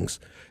happenings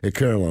at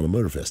Carolina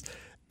Motor Fest.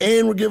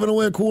 And we're giving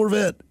away a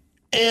Corvette,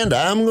 and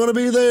I'm going to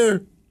be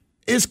there.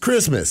 It's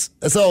Christmas.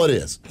 That's all it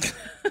is.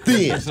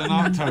 The It's end. in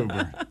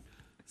October.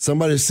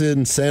 Somebody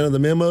send Santa the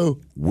memo.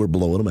 We're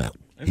blowing them out.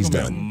 There's He's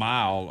gonna be a done.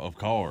 mile of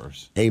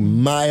cars. A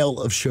mile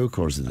of show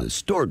cars at the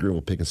historic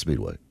Greenville Pickens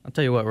Speedway. I'll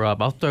tell you what,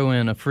 Rob. I'll throw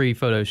in a free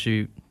photo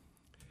shoot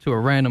to a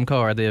random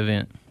car at the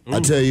event. I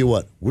tell you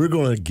what, we're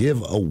going to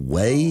give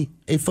away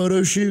a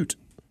photo shoot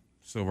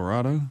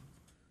Silverado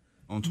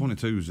on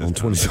 22s. on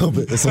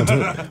 20. It's on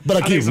 20, but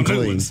I keep them need some new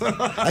clean. ones.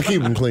 I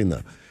keep them clean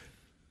though.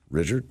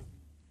 Richard,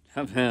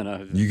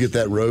 Man, you get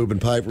that robe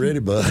and pipe ready,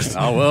 bud.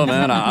 I will,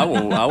 man. I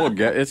will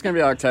go. It's gonna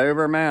be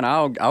October, man.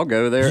 I'll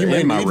go there You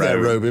may in my need that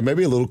robe. robe. It may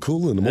be a little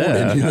cool in the morning.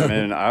 Yeah, you know?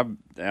 I mean,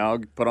 I'll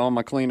put on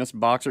my cleanest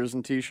boxers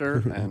and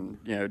t-shirt, and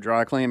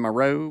dry clean my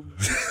robe.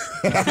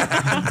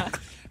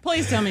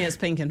 Please tell me it's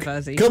pink and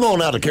fuzzy. Come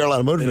on out to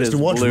Carolina Motor Fest is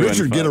and watch blue and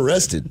Richard get fuzzy.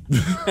 arrested.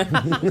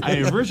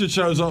 Hey, if Richard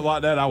shows up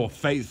like that, I will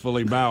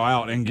faithfully bow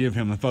out and give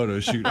him the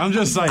photo shoot. I'm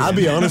just saying. I'll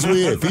be honest with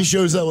you. If he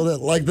shows up with it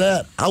like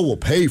that, I will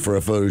pay for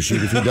a photo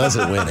shoot if he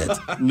doesn't win it.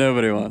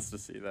 Nobody wants to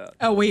see that.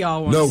 Oh, we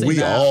all want No, to see we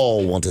that.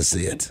 all want to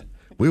see it.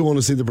 We want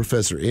to see the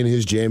professor in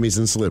his jammies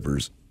and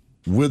slippers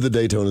with the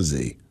Daytona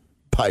Z,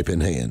 pipe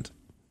in hand.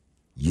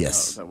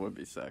 Yes. That would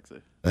be sexy.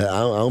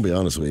 I'll be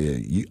honest with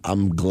you.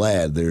 I'm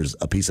glad there's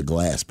a piece of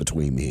glass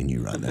between me and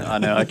you right now. I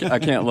know. I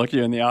can't look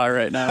you in the eye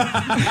right now.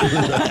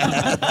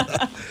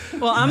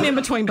 Well, I'm in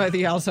between both of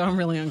y'all, so I'm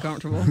really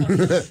uncomfortable.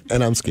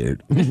 And I'm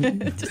scared.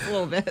 Just a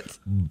little bit.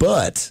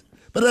 But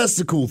that's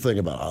the cool thing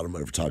about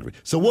automotive photography.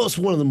 So what's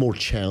one of the more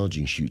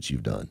challenging shoots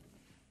you've done?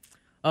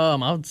 I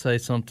would say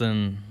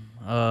something.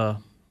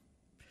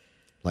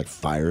 Like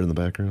fire in the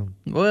background?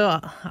 Well,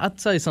 I'd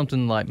say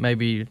something like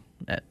maybe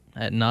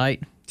at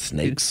night.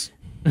 Snakes?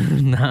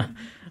 Nah,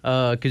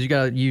 because you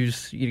gotta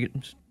use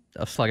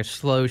it's like a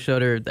slow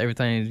shutter.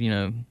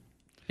 Everything,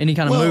 any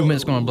kind of Well,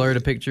 movement's gonna blur the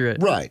picture.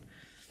 Right.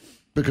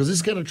 Because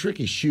it's kind of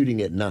tricky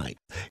shooting at night.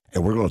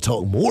 And we're going to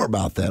talk more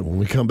about that when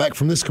we come back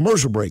from this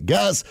commercial break.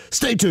 Guys,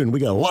 stay tuned. We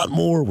got a lot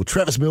more with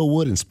Travis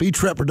Millwood and Speed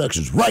Trap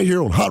Productions right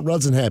here on Hot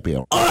Rods and Happy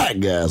Hour. All right,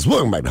 guys,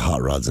 welcome back to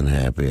Hot Rods and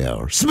Happy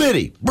Hour.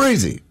 Smitty,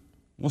 Breezy,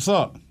 What's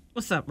up?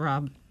 What's up,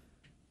 Rob?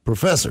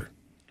 Professor.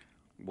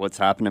 What's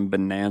happening in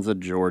Bonanza,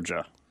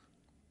 Georgia?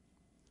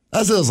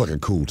 That sounds like a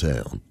cool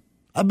town.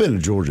 I've been to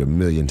Georgia a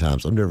million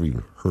times. I've never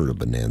even heard of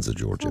Bonanza,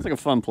 Georgia. Sounds like a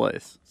fun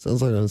place.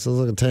 Sounds like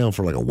a town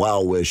for like a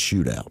Wild West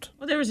shootout.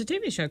 Well, there was a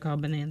TV show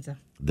called Bonanza.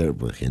 There,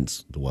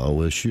 hence the Wild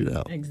West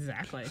shootout.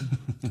 Exactly.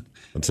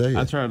 I'll tell you,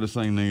 I it tried to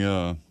sing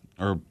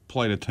or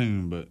play the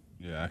tune, but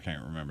yeah, I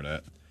can't remember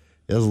that.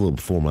 was a little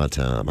before my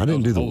time. I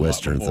didn't do the Whole lot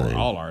Western before thing.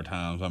 All our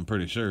times, I'm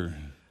pretty sure.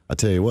 I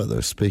tell you what,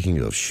 though, speaking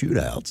of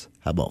shootouts,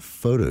 how about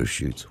photo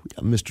shoots? We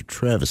got Mr.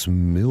 Travis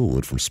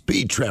Millwood from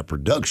Speed Trap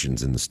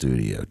Productions in the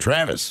studio.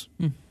 Travis.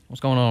 What's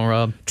going on,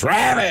 Rob?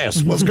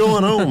 Travis, what's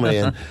going on,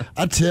 man?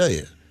 I tell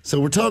you. So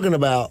we're talking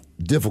about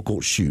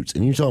difficult shoots,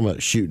 and you're talking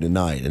about shooting at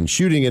night. And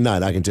shooting at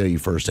night, I can tell you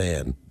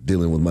firsthand,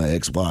 dealing with my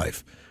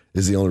ex-wife,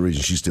 is the only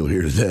reason she's still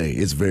here today.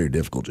 It's very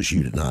difficult to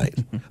shoot at night.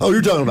 Oh,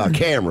 you're talking about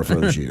camera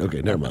photo shoot.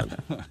 Okay, never mind.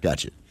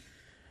 Gotcha.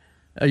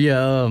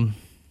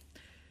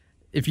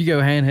 If you go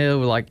handheld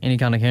with like any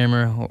kind of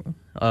camera,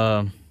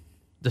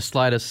 the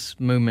slightest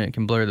movement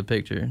can blur the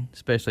picture,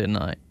 especially at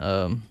night.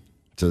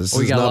 So this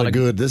We is got a not lot a of-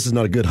 good. This is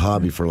not a good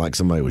hobby for like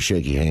somebody with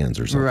shaky hands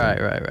or something. Right.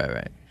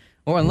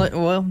 Or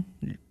well,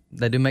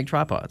 they do make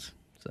tripods,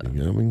 so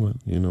You know, I mean, well,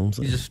 you know what I'm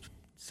saying? you just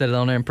set it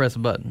on there and press a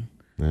button.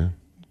 Yeah,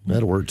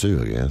 that'll work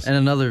too, I guess. And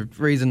another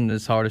reason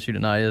it's hard to shoot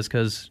at night is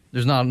because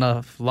there's not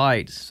enough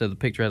light, so the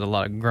picture has a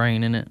lot of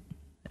grain in it,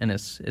 and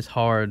it's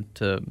hard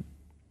to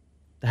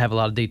have a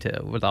lot of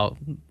detail with all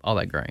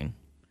that grain.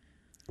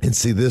 And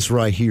see, this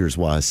right here is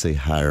why I say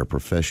hire a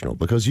professional.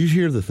 Because you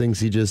hear the things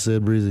he just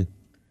said, Breezy?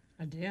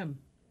 I did.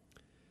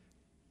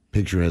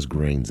 Picture has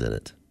grains in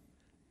it.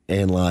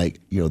 And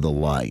the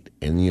light.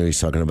 And, he's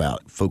talking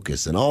about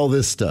focus and all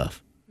this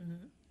stuff. Mm-hmm.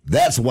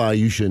 That's why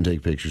you shouldn't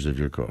take pictures of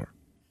your car.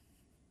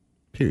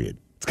 Period.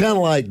 It's kind of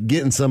like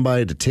getting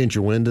somebody to tint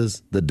your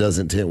windows that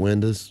doesn't tint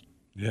windows.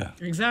 Yeah.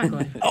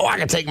 Exactly. Oh, I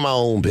can take my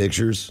own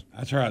pictures.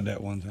 I tried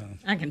that one time.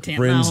 I can tint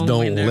Friends my own don't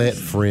windows. let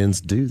friends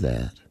do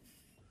that.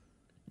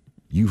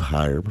 You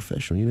hire a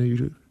professional. You know you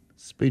do.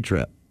 Speed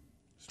Trap.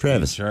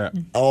 Travis. Trap.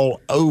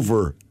 All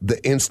over the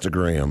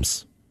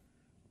Instagrams.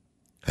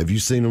 Have you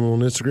seen them on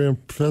Instagram,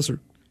 Professor?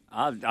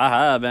 I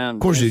have, man.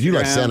 Of course you do. You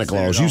like Instagram, Santa seen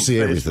Claus. it You on see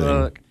everything.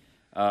 Facebook.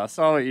 I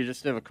saw what you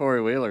just did with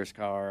Corey Wheeler's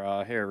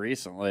car here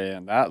recently,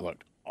 and that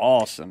looked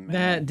awesome, man.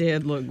 That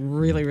did look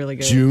really, really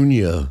good.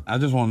 Junior. I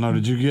just want to know,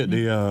 did you get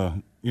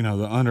the the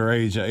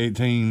underage at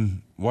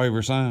 18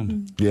 waiver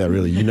signed? Yeah,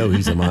 really.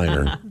 He's a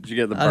minor. Did you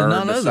get the I did bird not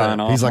to know sign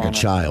that. off He's like a on it?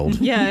 child.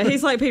 Yeah,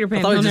 he's like Peter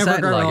Pan. thought he He'll just never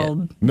acted grow like it.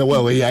 old. No,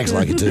 well, he acts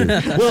like it too.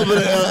 Well,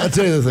 but I'll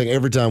tell you the thing.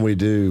 Every time we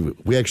do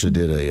the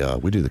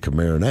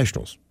Camaro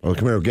Nationals or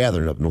Camaro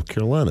Gathering up in North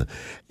Carolina,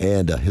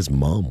 and his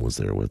mom was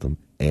there with him,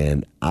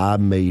 and I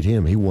made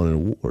him. He won an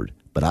award,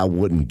 but I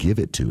wouldn't give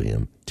it to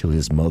him till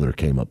his mother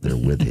came up there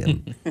with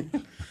him.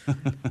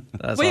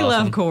 That's We awesome.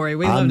 love Corey.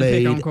 We love to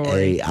pick on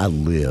Corey. I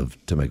live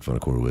to make fun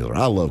of Corey Wheeler.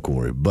 I love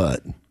Corey,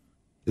 but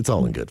it's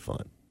all in good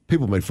fun.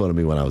 People made fun of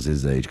me when I was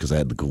his age because I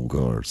had the cool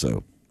car,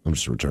 so I'm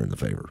just returning the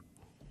favor.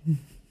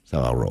 That's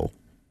how I roll.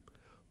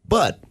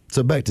 But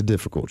so back to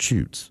difficult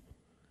shoots.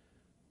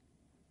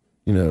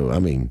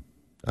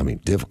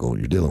 Difficult.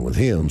 You're dealing with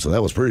him, so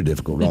that was pretty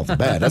difficult off the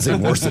bat. That's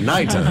even worse than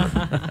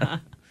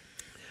nighttime.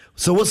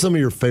 So what's some of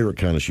your favorite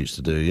kind of shoots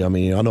to do? I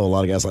mean, I know a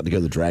lot of guys like to go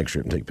to the drag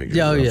strip and take pictures.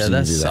 Yeah, I've seen you do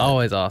that's that.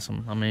 always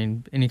awesome. I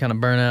mean, any kind of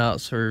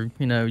burnouts or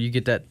you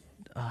get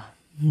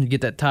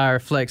that tire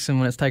flexing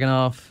when it's taking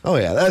off. Oh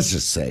yeah, that's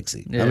just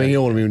sexy. Yeah. I mean, you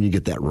know what I mean when you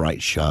get that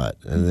right shot,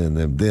 and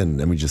then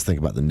let me just think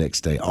about the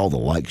next day, all the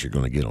likes you're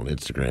going to get on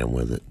Instagram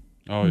with it.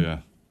 Oh, yeah.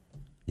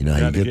 You know how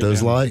you Got to get get those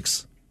them.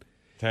 likes?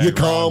 Tag You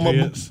call Rob him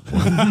a- Pitts.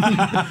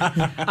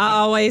 I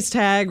always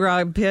tag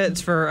Rob Pitts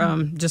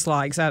for just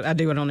likes. I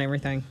do it on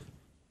everything.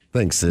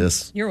 Thanks,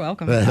 sis. You're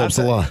welcome. That helps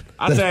a lot.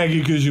 I tag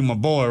you because you're my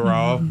boy,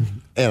 Rob.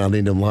 And I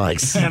need them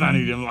likes And I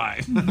need them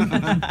likes.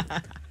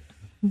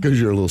 because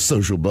you're a little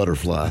social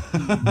butterfly.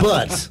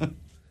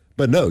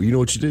 But no, you know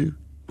what you do?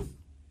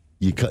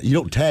 You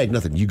don't tag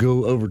nothing. You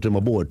go over to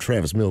my boy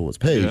Travis Millwood's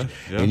page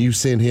Yeah. and you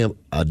send him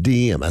a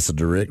DM. That's a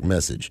direct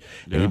message,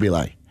 and Yeah. you'll be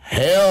like,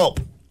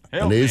 "Help! I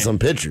Help need me." some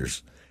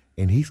pictures,"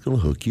 and he's gonna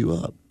hook you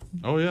up.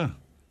 Oh, yeah.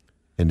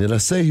 And did I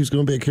say he was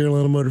going to be at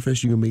Carolina Motor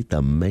Fest? You're going to meet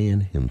the man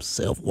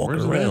himself walking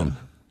Where's it around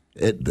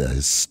at the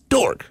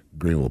historic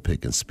Greenville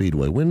Pickens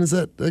Speedway. When is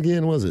that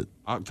again? Was it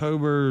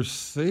October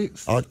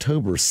 6th?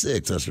 October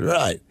 6th? That's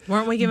right.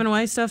 Weren't we giving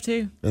away stuff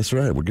too? That's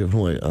right. We're giving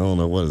away, I don't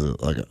know, what is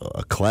it, like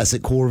a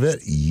classic Corvette?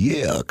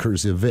 Yeah,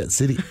 courtesy of Vet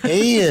City.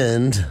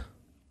 And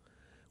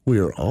we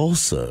are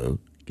also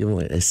giving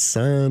away a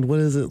signed, what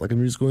is it, like a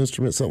musical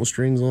instrument, something with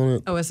strings on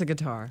it? Oh, it's a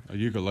guitar. A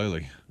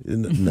ukulele.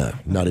 No,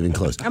 not even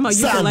close. I'm a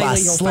Signed by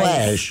ukulele your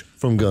Slash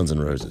from Guns N'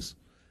 Roses.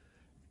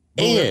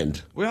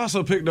 And We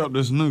also picked up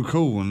this new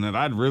cool one that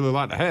I'd really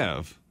like to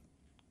have.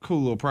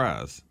 Cool little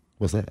prize.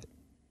 what's that?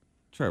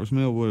 Travis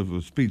Millwood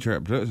with Speed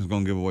Trap Productions is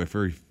going to give away a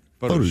free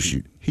Photo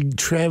shoot.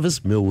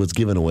 Travis Millwood's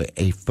giving away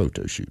a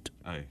photo shoot.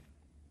 Hey.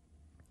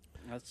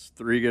 That's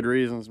 3 good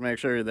reasons to make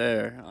sure you're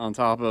there, on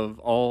top of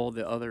all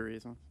the other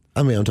reasons.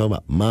 I mean, I'm talking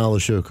about mile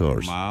of show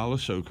cars, Mile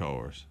of show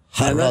cars.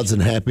 hot rods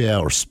and happy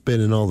hour,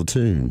 spinning all the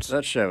tunes.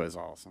 That show is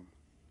awesome.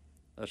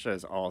 That show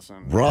is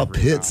awesome. Rob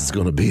every Pitts time. is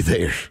going to be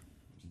there.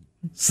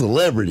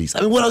 Celebrities.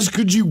 I mean, what else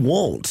could you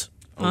want?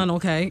 Funnel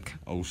cake.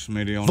 Oh,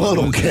 Smitty on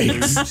Funnel the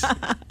cakes.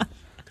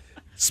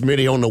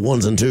 Smitty on the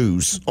ones and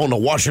twos, on the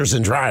washers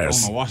and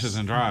dryers. on the washers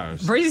and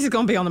dryers. Breezy's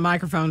gonna be on the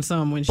microphone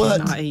some when she's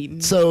But not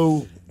eating.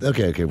 so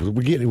okay,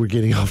 we're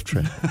getting off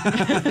track.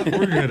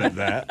 We're good at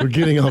that. We're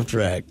getting off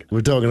track.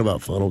 We're talking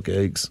about funnel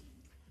cakes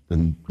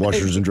and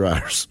washers and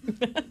dryers.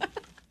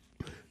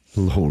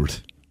 Lord.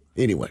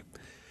 Anyway,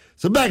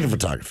 so back to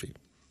photography.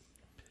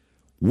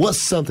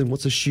 What's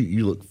a shoot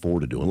you look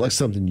forward to doing? Like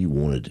something you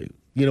want to do.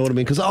 You know what I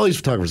mean? Because all these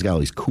photographers got all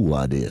these cool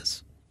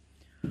ideas.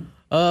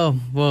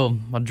 Well,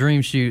 my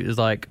dream shoot is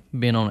like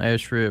being on an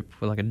airstrip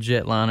with like a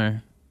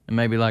jetliner and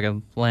maybe like a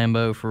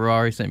Lambo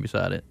Ferrari sitting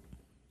beside it.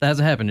 That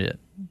hasn't happened yet,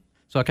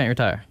 so I can't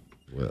retire.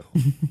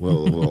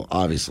 Well,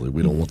 obviously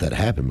we don't want that to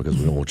happen because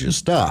we don't want you to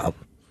stop.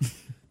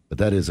 But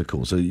that is a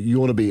cool. So you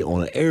want to be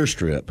on an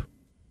airstrip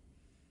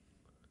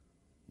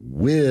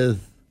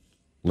with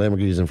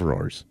Lamborghinis and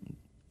Ferraris.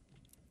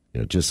 You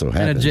know, just so And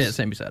happens. a jet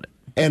sitting beside it.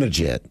 And a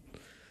jet.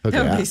 Okay,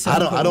 That would be so I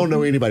cool. don't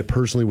know anybody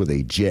personally with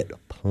a jet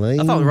plane.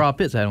 I thought Rob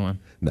Pitts had one.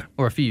 No.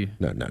 Or a few.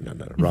 No.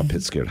 Rob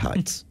Pitt's scared of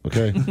heights,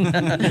 okay?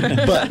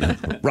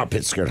 But Rob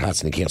Pitt's scared of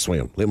heights and he can't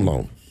swim. Leave him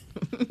alone.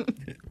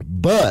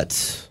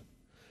 But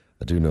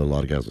I do know a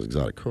lot of guys with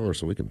exotic cars,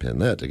 so we can pin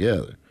that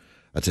together.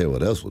 I tell you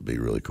what else would be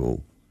really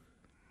cool.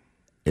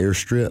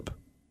 airstrip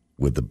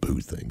with the boo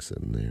thing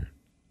sitting there.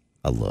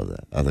 I love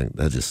that. I think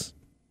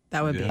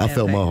that would be I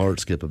felt epic. my heart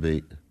skip a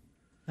beat.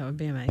 That would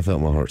be I amazing.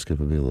 felt my heart skip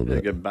a beat a little Be a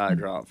bit. good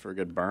backdrop for a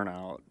good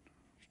burnout.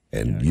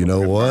 And you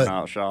know what?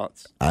 Burnout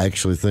shots. I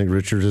actually think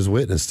Richard has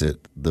witnessed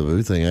it. The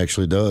boo thing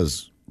actually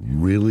does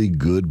really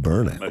good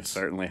burnouts. Most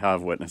certainly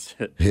have witnessed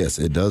it. Yes,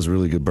 it does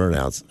really good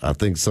burnouts. I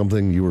think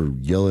something you were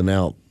yelling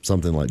out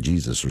something like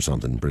Jesus or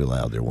something pretty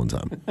loud there one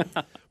time.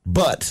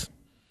 But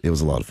it was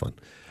a lot of fun.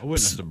 I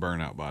witnessed a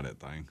burnout by that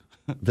thing.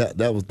 That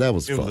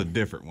was It fun. was a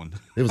different one.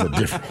 It was a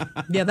different.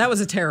 Yeah, that was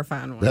a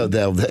terrifying one.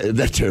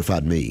 that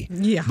terrified me.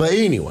 Yeah. But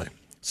anyway,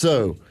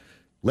 so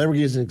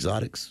Lamborghinis and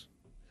exotics.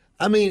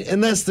 I mean,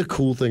 and that's the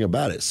cool thing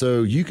about it.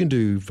 So you can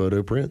do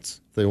photo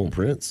prints if they want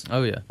prints.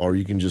 Oh, yeah. Or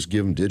you can just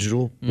give them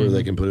digital where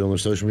they can put it on their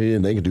social media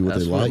and they can do what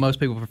That's they what like. most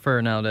people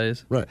prefer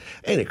nowadays. Right.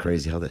 Ain't it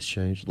crazy how that's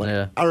changed? Like,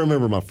 Yeah. I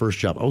remember my first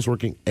job. I was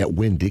working at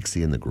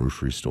Winn-Dixie in the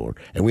grocery store,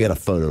 and we had a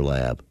photo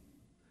lab.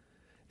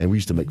 And we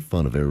used to make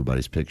fun of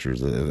everybody's pictures.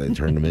 They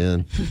turned them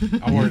in.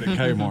 I worked at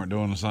Kmart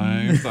doing the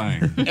same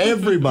thing.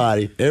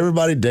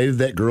 Everybody dated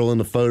that girl in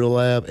the photo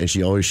lab, and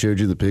she always showed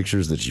you the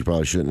pictures that she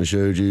probably shouldn't have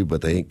showed you,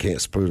 but they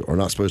are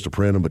not supposed to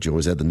print them, but you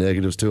always had the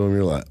negatives to them.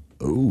 You're like,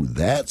 oh,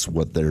 that's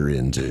what they're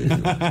into.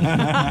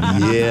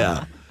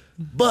 Yeah.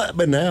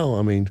 But now,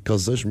 I mean,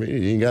 because social media,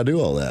 you ain't got to do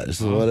all that.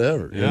 Just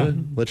whatever. Yeah. You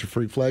know? Let your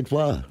freak flag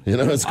fly. You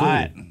know, it's cool.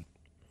 Right.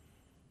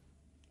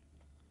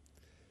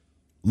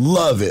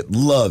 Love it,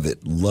 love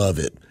it, love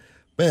it.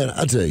 Man,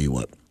 I tell you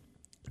what,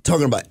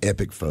 talking about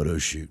epic photo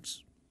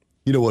shoots.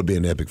 You know what would be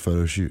an epic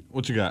photo shoot?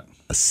 What you got?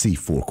 A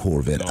C4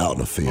 Corvette out in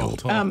the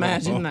field.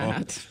 Imagine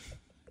that.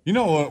 You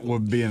know what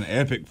would be an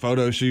epic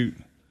photo shoot?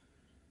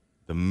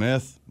 The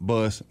meth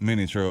bus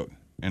mini truck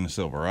and the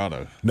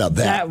Silverado. Now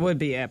That would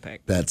be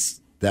epic. that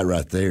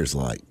right there is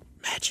like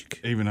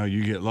magic. Even though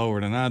you get lower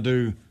than I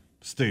do,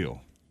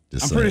 still.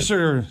 Just I'm pretty saying.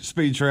 sure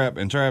Speed Trap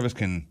and Travis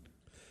can,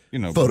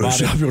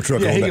 Photoshop body- your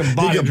truck Yeah, on he that. can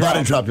body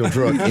drop. drop your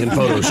truck in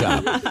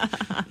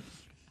Photoshop.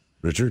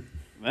 Richard?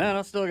 Man,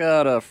 I still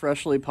got a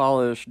freshly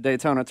polished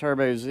Daytona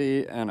Turbo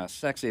Z and a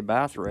sexy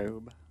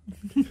bathrobe.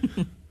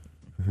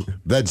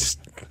 That just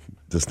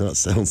does not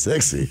sound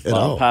sexy at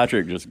Bob all.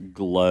 Patrick just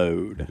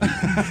glowed.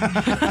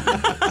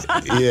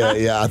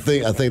 Yeah. I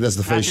think that's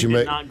the face you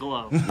make. Not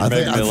glow. I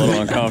Making me a little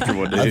think,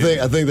 uncomfortable, dude.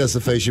 I think that's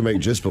the face you make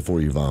just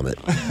before you vomit.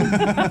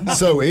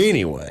 So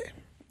anyway,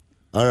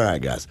 all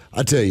right, guys.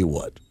 I tell you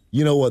what.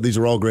 You know what? These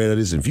are all great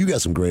ideas. And if you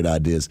got some great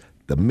ideas,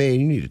 the man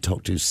you need to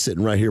talk to is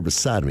sitting right here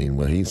beside me, and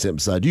well, he ain't sitting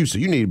beside you. So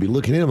you need to be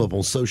looking him up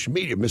on social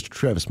media, Mr.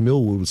 Travis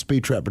Millwood with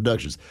Speed Trap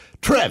Productions.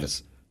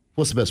 Travis,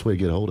 what's the best way to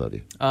get a hold of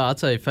you? I'd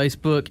say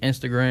Facebook,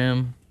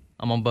 Instagram.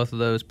 I'm on both of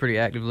those pretty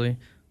actively.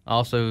 I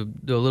also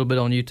do a little bit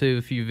on YouTube,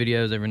 a few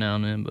videos every now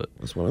and then. But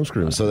That's what I'm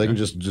screaming. So they can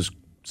just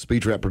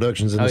Speed Trap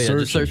Productions in oh the yeah, search.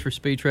 just search for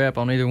Speed Trap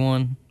on either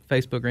one,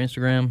 Facebook or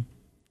Instagram.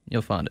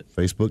 You'll find it.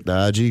 Facebook,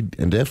 the IG,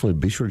 and definitely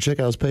be sure to check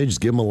out his pages,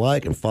 give him a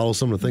like, and follow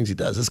some of the things he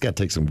does. This guy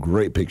takes some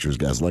great pictures,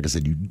 guys. Like I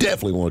said, you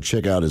definitely want to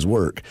check out his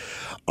work.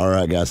 All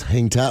right, guys,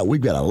 hang tight. We've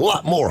got a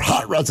lot more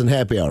Hot Rods and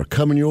Happy Hour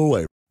coming your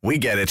way. We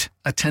get it.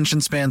 Attention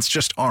spans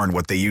just aren't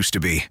what they used to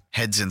be.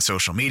 Heads in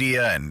social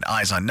media and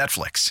eyes on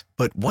Netflix.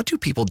 But what do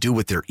people do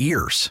with their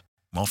ears?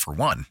 Well, for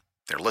one,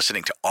 they're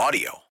listening to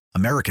audio.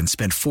 Americans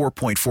spend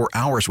 4.4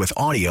 hours with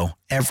audio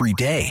every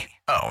day.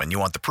 Oh, and you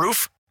want the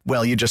proof?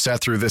 Well, you just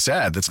sat through this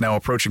ad that's now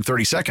approaching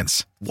 30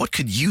 seconds. What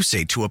could you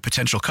say to a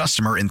potential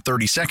customer in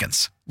 30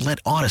 seconds? Let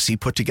Odyssey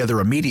put together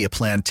a media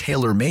plan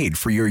tailor-made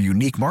for your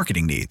unique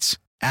marketing needs.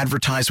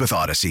 Advertise with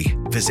Odyssey.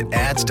 Visit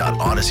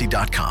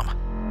ads.odyssey.com.